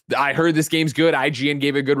like, I heard this game's good. IGN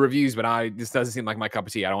gave it good reviews, but this doesn't seem like my cup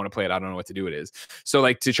of tea. I don't want to play it. I don't know what to do it is. So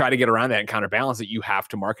like, to try to get around that and counterbalance it, you have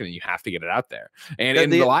to market and you have to get it out there. And in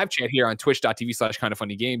the live chat here on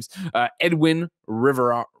twitch.tv/kindoffunnygames, Edwin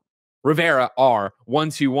Rivera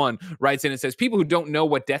R121 writes in and says, people who don't know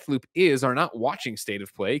what Deathloop is are not watching State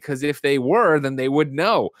of Play, because if they were, then they would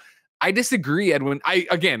know. I disagree, Edwin.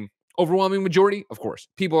 Overwhelming majority, of course.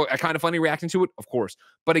 People are kind of funny reacting to it, of course.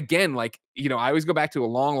 But again, like, I always go back to a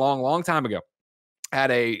long time ago at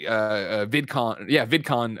a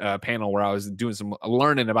VidCon panel where I was doing some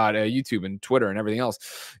learning about YouTube and Twitter and everything else.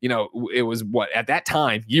 It was at that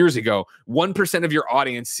time, years ago, 1% of your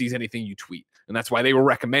audience sees anything you tweet. And that's why they were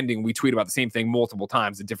recommending we tweet about the same thing multiple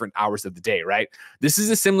times at different hours of the day, right? This is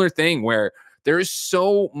a similar thing where there is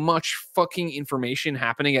so much fucking information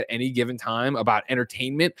happening at any given time about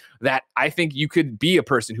entertainment that I think you could be a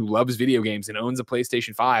person who loves video games and owns a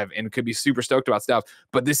PlayStation 5 and could be super stoked about stuff,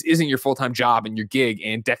 but this isn't your full-time job and your gig,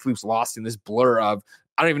 and Deathloop's lost in this blur of,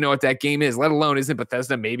 I don't even know what that game is, let alone isn't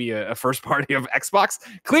Bethesda maybe a first party of Xbox?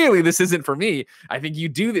 Clearly, this isn't for me. I think you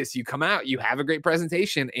do this, you come out, you have a great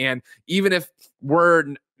presentation, and even if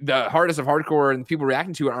we're the hardest of hardcore and people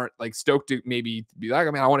reacting to it aren't like stoked to maybe be like,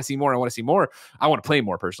 I want to see more. I want to play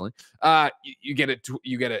more personally. You get it.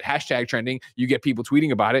 You get a hashtag trending. You get people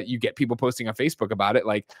tweeting about it. You get people posting on Facebook about it.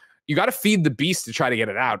 Like, you got to feed the beast to try to get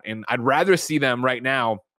it out. And I'd rather see them right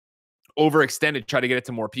now overextended, try to get it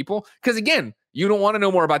to more people. Because again, you don't want to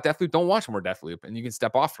know more about Deathloop. Don't watch more Deathloop, and you can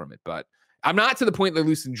step off from it. But I'm not to the point that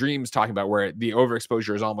Lucid Dreams talking about where the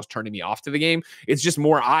overexposure is almost turning me off to the game. It's just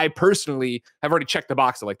more, I personally have already checked the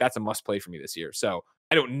box of like, that's a must play for me this year. So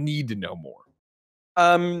I don't need to know more.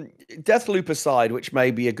 Deathloop aside, which may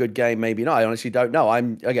be a good game, maybe not. I honestly don't know.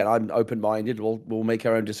 I'm open-minded. We'll make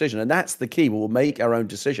our own decision. And that's the key. We'll make our own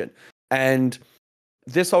decision. And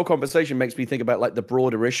this whole conversation makes me think about like the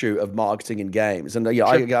broader issue of marketing in games. And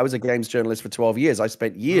sure. I was a games journalist for 12 years. I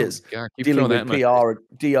spent years dealing with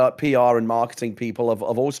PR and marketing people of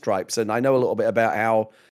all stripes. And I know a little bit about how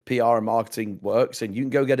PR and marketing works, and you can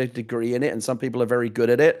go get a degree in it. And some people are very good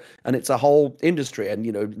at it, and it's a whole industry. And,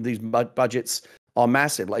 these budgets are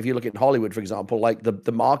massive. Like if you look at Hollywood, for example, like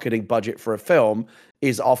the marketing budget for a film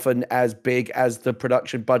is often as big as the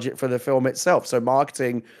production budget for the film itself. So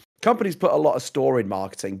companies put a lot of store in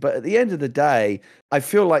marketing, but at the end of the day, I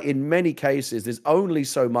feel like in many cases, there's only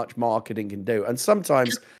so much marketing can do. And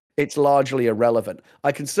sometimes it's largely irrelevant.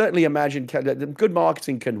 I can certainly imagine good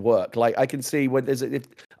marketing can work. Like I can see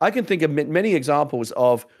I can think of many examples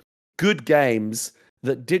of good games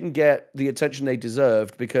that didn't get the attention they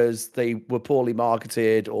deserved because they were poorly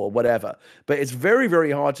marketed or whatever. But it's very,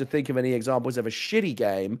 very hard to think of any examples of a shitty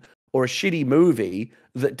game or a shitty movie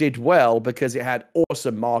that did well because it had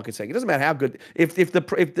awesome marketing. It doesn't matter how good. If the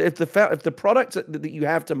product that you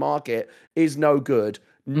have to market is no good,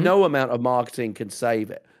 no amount of marketing can save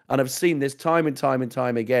it. And I've seen this time and time and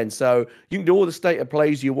time again. So you can do all the state of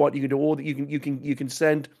plays you want. You can do all that. You can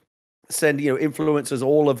send influencers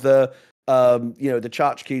all of the the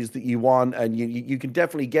tchotchkes that you want, and you can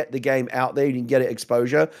definitely get the game out there. You can get it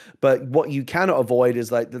exposure, but what you cannot avoid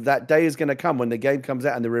is like that day is going to come when the game comes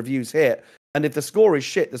out and the reviews hit. And if the score is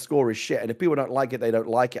shit, the score is shit. And if people don't like it, they don't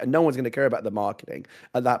like it. And no one's going to care about the marketing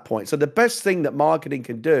at that point. So the best thing that marketing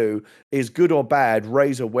can do is, good or bad,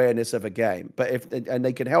 raise awareness of a game. But and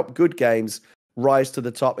they can help good games rise to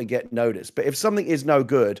the top and get noticed. But if something is no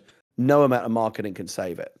good, no amount of marketing can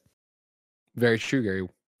save it. Very true, Gary.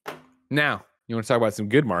 Now, you want to talk about some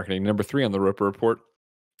good marketing? Number 3 on the Roper Report.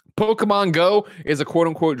 Pokemon Go is a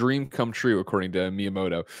quote-unquote dream come true, according to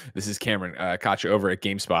Miyamoto. This is Cameron Koch over at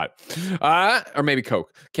GameSpot. Or maybe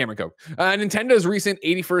Koch. Cameron Koch. Nintendo's recent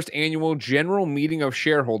 81st annual general meeting of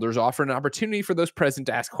shareholders offered an opportunity for those present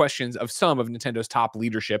to ask questions of some of Nintendo's top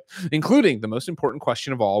leadership, including the most important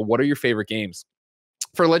question of all, what are your favorite games?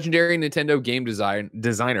 For legendary Nintendo game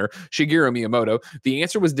designer Shigeru Miyamoto, the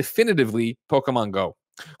answer was definitively Pokemon Go.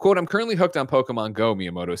 Quote, I'm currently hooked on Pokemon Go,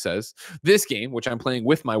 Miyamoto says. This game, which I'm playing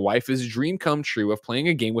with my wife, is a dream come true of playing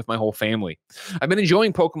a game with my whole family. I've been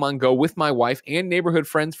enjoying Pokemon Go with my wife and neighborhood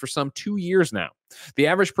friends for some 2 years now. The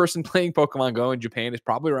average person playing Pokemon Go in Japan is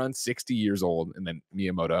probably around 60 years old. And then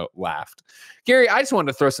Miyamoto laughed. Gary, I just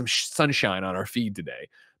wanted to throw some sunshine on our feed today.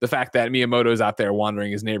 The fact that Miyamoto is out there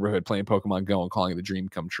wandering his neighborhood playing Pokemon Go and calling it the dream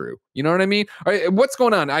come true. You know what I mean? All right, what's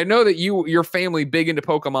going on? I know that your family big into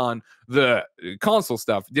Pokemon, the console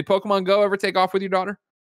stuff. Did Pokemon Go ever take off with your daughter?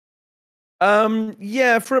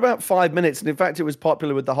 Yeah, for about 5 minutes, and in fact, it was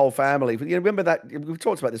popular with the whole family. You remember that we've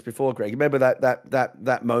talked about this before, Greg. Remember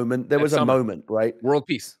that moment? There was a moment, right? World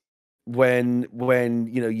peace. When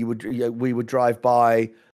we would drive by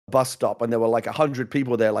bus stop and there were like 100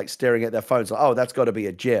 people there like staring at their phones like, oh, that's got to be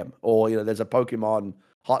a gym, or there's a Pokemon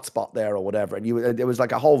hotspot there or whatever, and there was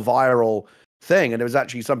like a whole viral thing, and there was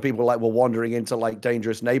actually some people like were wandering into like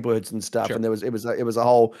dangerous neighborhoods and stuff. Sure. And it was a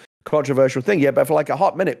whole controversial thing. Yeah, but for like a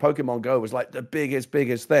hot minute, Pokemon Go was like the biggest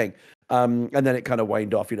thing, and then it kind of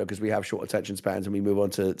waned off, because we have short attention spans and we move on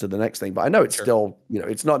to the next thing. But I know it's still,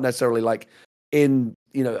 it's not necessarily like in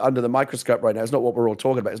under the microscope right now. It's not what we're all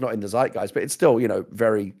talking about. It's not in the zeitgeist, but it's still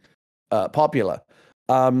very popular.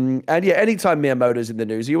 And yeah, anytime Miyamoto's in the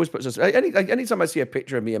news, he always puts us. Anytime I see a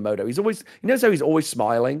picture of Miyamoto, he's always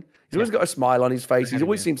smiling. He's always got a smile on his face. He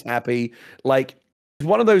always seems happy. Like, he's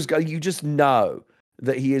one of those guys. You just know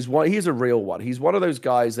that he is one. He is a real one. He's one of those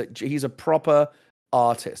guys that he's a proper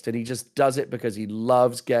artist, and he just does it because he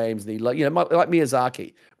loves games. And he like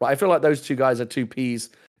Miyazaki, right? I feel like those two guys are two peas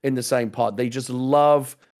in the same pod. They just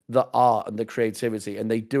love the art and the creativity, and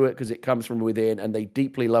they do it because it comes from within, and they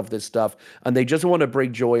deeply love this stuff, and they just want to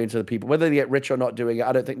bring joy into the people. Whether they get rich or not doing it,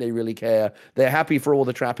 I don't think they really care. They're happy for all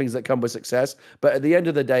the trappings that come with success, but at the end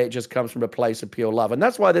of the day, it just comes from a place of pure love, and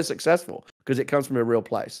that's why they're successful, because it comes from a real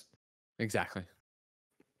place. Exactly.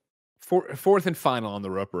 Fourth and final on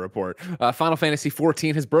the Roper Report. Final Fantasy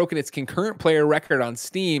XIV has broken its concurrent player record on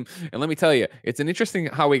Steam. And let me tell you, it's an interesting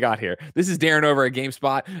how we got here. This is Darryn over at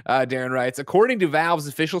GameSpot. Darryn writes, according to Valve's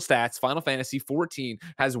official stats, Final Fantasy XIV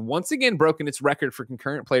has once again broken its record for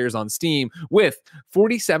concurrent players on Steam with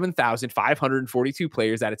 47,542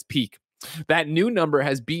 players at its peak. That new number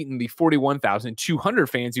has beaten the 41,200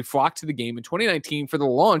 fans who flocked to the game in 2019 for the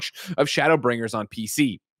launch of Shadowbringers on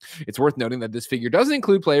PC. It's worth noting that this figure doesn't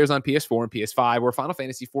include players on PS4 and PS5, where Final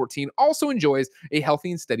Fantasy XIV also enjoys a healthy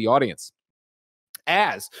and steady audience.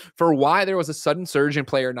 As for why there was a sudden surge in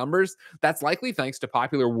player numbers, that's likely thanks to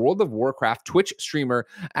popular World of Warcraft Twitch streamer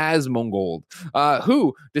Asmongold,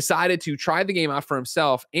 who decided to try the game out for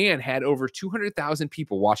himself and had over 200,000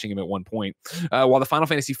 people watching him at one point, while the Final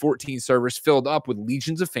Fantasy XIV servers filled up with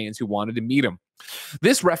legions of fans who wanted to meet him.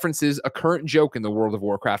 This references a current joke in the World of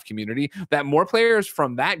Warcraft community that more players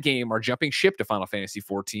from that game are jumping ship to Final Fantasy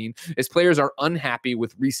XIV, as players are unhappy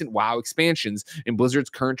with recent WoW expansions in Blizzard's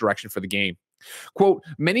current direction for the game. Quote,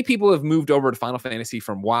 many people have moved over to Final Fantasy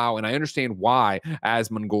from WoW, and I understand why, as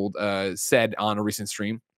Mangold said on a recent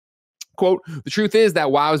stream. Quote, the truth is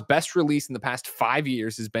that WoW's best release in the past 5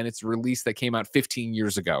 years has been its release that came out 15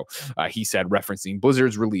 years ago, he said, referencing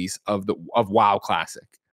Blizzard's release of WoW Classic.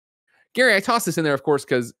 Gary, I tossed this in there, of course,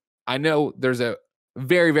 because I know there's a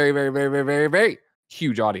very, very, very, very, very, very, very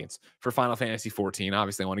huge audience for Final Fantasy XIV.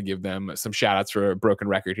 Obviously, I want to give them some shout outs for a broken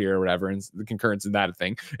record here or whatever, and the concurrence and that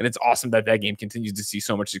thing. And it's awesome that that game continues to see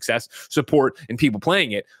so much success, support, and people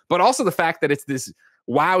playing it. But also the fact that it's this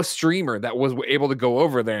WoW streamer that was able to go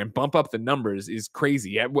over there and bump up the numbers is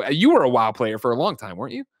crazy. You were a WoW player for a long time,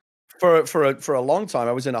 weren't you? For a long time,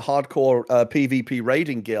 I was in a hardcore PvP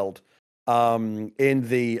raiding guild in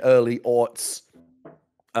the early aughts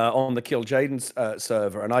on the Kill Jaden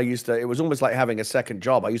server. And it was almost like having a second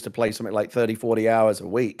job. I used to play something like 30, 40 hours a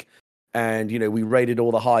week. And, we raided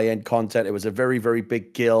all the high-end content. It was a very, very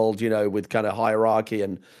big guild, with kind of hierarchy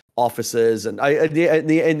and officers. And in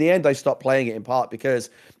the end, I stopped playing it in part because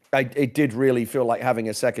it did really feel like having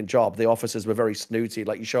a second job. The officers were very snooty.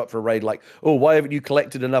 Like you show up for a raid, like, oh, why haven't you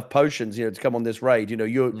collected enough potions, to come on this raid? You're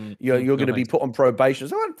going to be put on probation.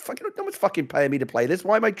 So no one's fucking paying me to play this.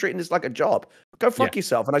 Why am I treating this like a job? Go fuck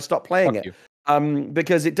yourself. And I stopped playing it.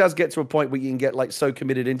 Because it does get to a point where you can get like so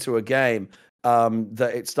committed into a game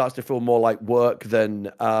that it starts to feel more like work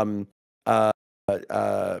than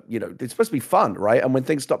it's supposed to be fun, right? And when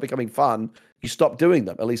things stop becoming fun, you stop doing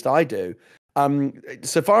them. At least I do.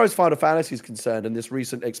 So far as Final Fantasy is concerned and this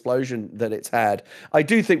recent explosion that it's had, I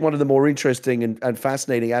do think one of the more interesting and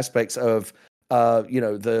fascinating aspects of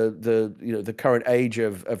the current age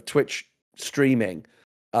of Twitch streaming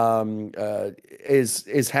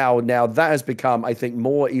is how now that has become, I think,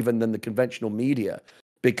 more even than the conventional media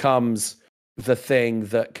becomes the thing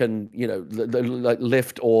that can like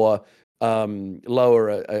lift or lower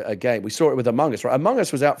a game. We saw it with Among Us, right? Among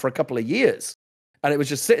Us was out for a couple of years. And it was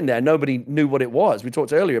just sitting there. Nobody knew what it was. We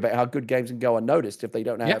talked earlier about how good games can go unnoticed if they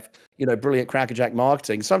don't have, brilliant crackerjack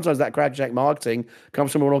marketing. Sometimes that crackerjack marketing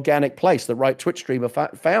comes from an organic place. The right Twitch streamer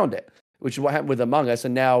found it, which is what happened with Among Us.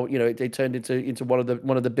 And now, it turned into one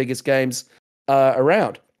of the biggest games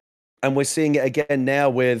around. And we're seeing it again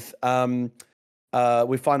now with Final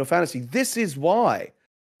Fantasy. This is why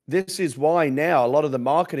now a lot of the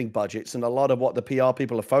marketing budgets and a lot of what the PR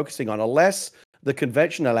people are focusing on are less the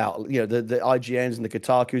conventional out, the IGNs and the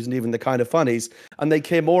Kotakus and even the Kind of Funnies, and they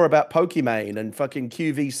care more about Pokimane and fucking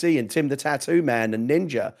QVC and Tim the Tattoo Man and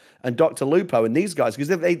Ninja and Dr. Lupo and these guys, because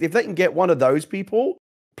if they can get one of those people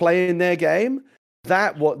playing their game,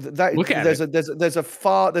 there's a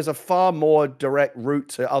far more direct route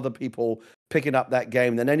to other people picking up that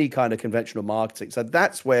game than any kind of conventional marketing. So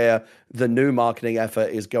that's where the new marketing effort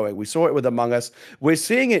is going. We saw it with Among Us. We're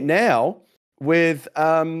seeing it now with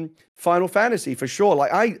Final Fantasy for sure.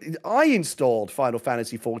 Like I installed Final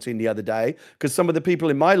Fantasy 14 the other day because some of the people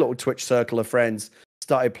in my little Twitch circle of friends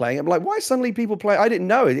started playing. I'm like, why suddenly people play? I didn't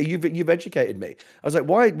know. You've educated me. I was like,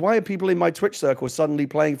 why are people in my Twitch circle suddenly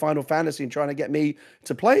playing Final Fantasy and trying to get me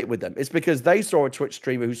to play it with them? It's because they saw a Twitch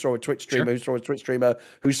streamer who saw a Twitch streamer who saw a Twitch streamer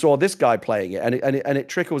who saw this guy playing it, and it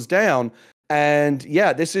trickles down. And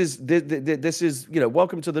yeah, this is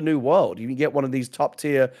welcome to the new world. You can get one of these top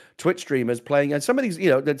tier Twitch streamers playing, and some of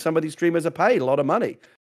these streamers are paid a lot of money to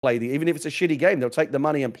play even if it's a shitty game, they'll take the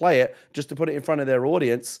money and play it just to put it in front of their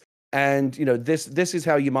audience. And this is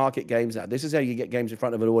how you market games now. This is how you get games in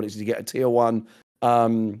front of an audience. You get a tier 1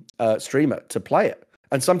 streamer to play it,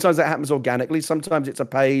 and sometimes that happens organically. Sometimes it's a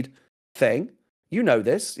paid thing.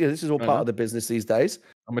 This. This is all part of the business these days.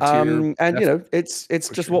 It's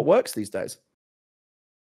just what works these days.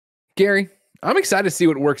 Gary, I'm excited to see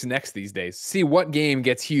what works next these days. See what game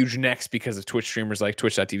gets huge next because of Twitch streamers like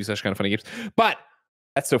twitch.tv/kindoffunnygames. But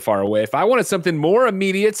that's so far away. If I wanted something more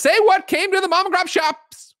immediate, say what came to the mom and grab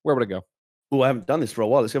shops, where would I go? Oh, I haven't done this for a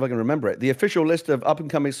while. Let's see if I can remember it. The official list of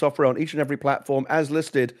up-and-coming software on each and every platform as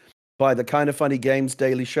listed by the Kind of Funny Games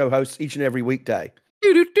daily show hosts each and every weekday.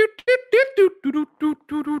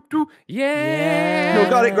 Yeah. Still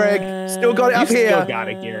got it, Greg. Still got it up here. Still got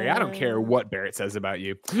it, Gary. I don't care what Barrett says about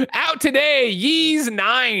you. Out today, Ys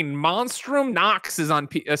 9. Monstrum Nox is on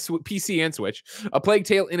PC and Switch. A Plague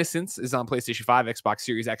Tale Innocence is on PlayStation 5, Xbox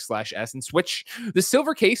Series X/S, and Switch. The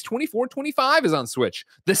Silver Case 2425 is on Switch.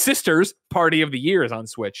 The Sisters Party of the Year is on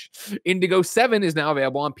Switch. Indigo 7 is now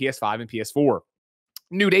available on PS5 and PS4.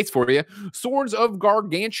 New dates for you. Swords of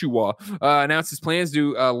Gargantua announces plans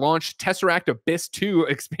to launch Tesseract Abyss 2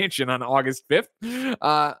 expansion on August 5th.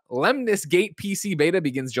 Lemnis Gate PC beta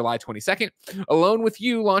begins July 22nd. Alone with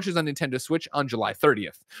You launches on Nintendo Switch on July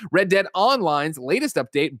 30th. Red Dead Online's latest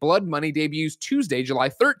update, Blood Money, debuts Tuesday, July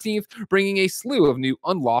 13th, bringing a slew of new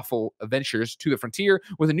unlawful adventures to the frontier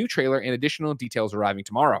with a new trailer and additional details arriving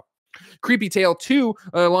tomorrow. Creepy Tale 2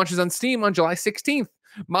 launches on Steam on July 16th.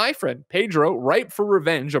 My Friend Pedro, Ripe for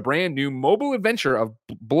Revenge, a brand new mobile adventure of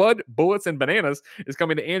blood, bullets, and bananas, is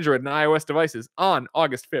coming to Android and iOS devices on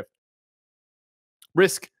August 5th.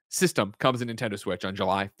 Risk System comes to Nintendo Switch on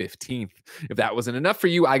July 15th. If that wasn't enough for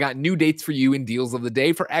you, I got new dates for you and deals of the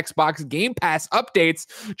day for Xbox Game Pass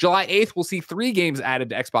updates. July 8th, we'll see 3 games added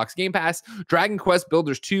to Xbox Game Pass: Dragon Quest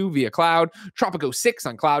Builders 2 via cloud, Tropico 6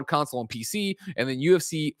 on cloud, console, and PC, and then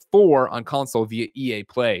UFC 4 on console via EA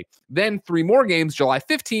Play. Then 3 more games, July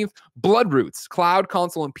 15th, Blood Roots, cloud,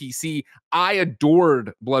 console, and PC. I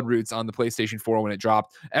adored Blood Roots on the PlayStation 4 when it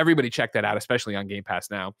dropped. Everybody check that out, especially on Game Pass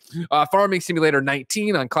now. Farming Simulator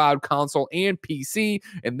 19 on cloud, console, and PC.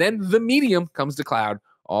 And then The Medium comes to cloud,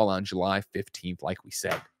 all on July 15th, like we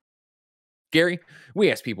said. Gary,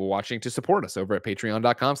 we ask people watching to support us over at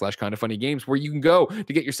patreon.com/kindoffunnygames, where you can go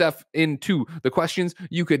to get yourself into the questions.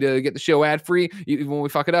 You could get the show ad-free even when we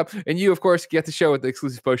fuck it up. And you, of course, get the show with the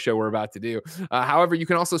exclusive post show we're about to do. However, you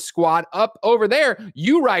can also squad up over there.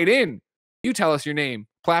 You write in. You tell us your name,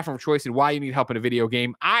 platform of choice, and why you need help in a video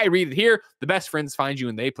game. I read it here. The best friends find you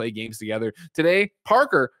and they play games together. Today,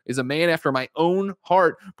 Parker is a man after my own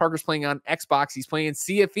heart. Parker's playing on Xbox. He's playing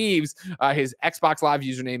Sea of Thieves. His Xbox Live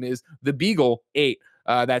username is the Begale 8.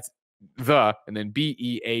 That's the and then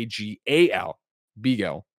Beagal.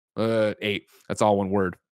 Begale 8. That's all one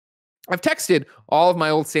word. I've texted all of my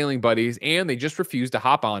old sailing buddies, and they just refuse to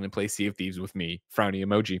hop on and play Sea of Thieves with me. Frowny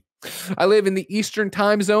emoji. I live in the eastern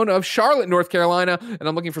time zone of Charlotte, North Carolina, and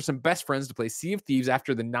I'm looking for some best friends to play Sea of Thieves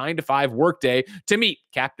after the 9-to-5 workday to meet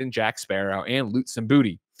Captain Jack Sparrow and loot some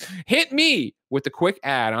booty. Hit me with a quick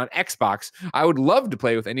ad on Xbox. I would love to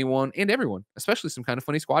play with anyone and everyone, especially some kind of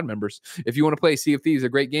funny squad members. If you want to play Sea of Thieves, a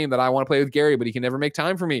great game that I want to play with Gary, but he can never make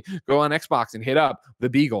time for me, go on Xbox and hit up the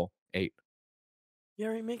Begale 8.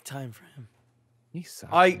 Gary, make time for him.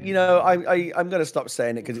 I'm going to stop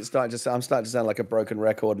saying it because I'm starting to sound like a broken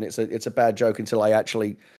record, and it's a bad joke until I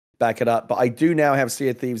actually back it up. But I do now have Sea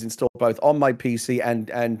of Thieves installed both on my PC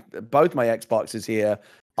and both my Xboxes here.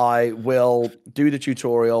 I will do the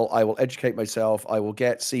tutorial. I will educate myself. I will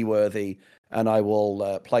get seaworthy, and I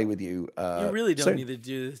will play with you. You really don't need to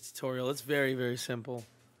do the tutorial. It's very, very simple.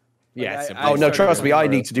 Yeah. Oh no, trust me. I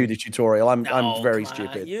need to do the tutorial. I'm very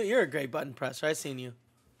stupid. You're a great button presser. I seen you.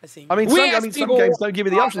 I mean, some games don't give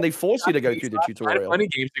you the option. They force you to go through the tutorial. Kind of Funny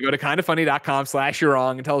Games to go to kindoffunny.com/you're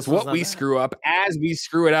wrong and tell us what we screw up as we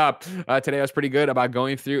screw it up. Today I was pretty good about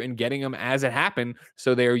going through and getting them as it happened.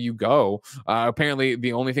 So there you go. Apparently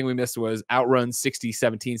the only thing we missed was Outrun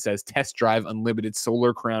 6017 says Test Drive Unlimited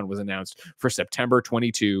Solar Crown was announced for September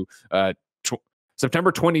 22,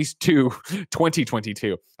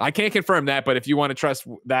 2022. I can't confirm that, but if you want to trust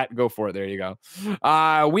that, go for it. There you go.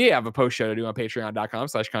 We have a post show to do on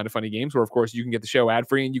patreon.com/kindoffunnygames, where of course you can get the show ad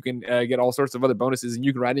free and you can get all sorts of other bonuses, and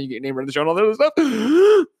you can write in, you get your name right in the show and all that other stuff.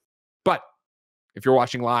 But if you're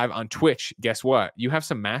watching live on Twitch, guess what? You have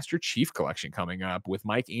some Master Chief Collection coming up with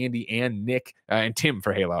Mike, Andy, and Nick, and Tim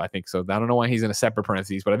for Halo, I think. So I don't know why he's in a separate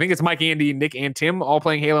parentheses, but I think it's Mike, Andy, Nick, and Tim all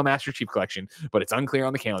playing Halo Master Chief Collection, but it's unclear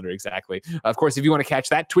on the calendar exactly. Of course, if you want to catch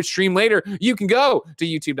that Twitch stream later, you can go to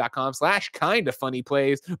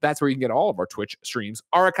youtube.com/kindoffunnyplays. That's where you can get all of our Twitch streams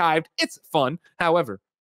archived. It's fun. However,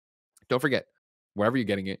 don't forget, wherever you're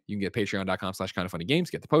getting it, you can get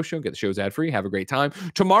patreon.com/kindoffunnygames, get the post show, get the shows ad free. Have a great time.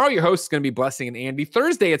 Tomorrow, your host is going to be Blessing and Andy.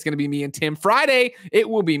 Thursday, it's going to be me and Tim. Friday, it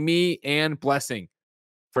will be me and Blessing.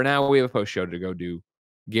 For now, we have a post show to go do.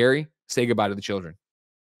 Gary, say goodbye to the children.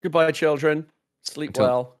 Goodbye, children. Sleep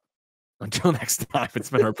well. Until next time, it's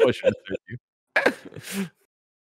been our pleasure.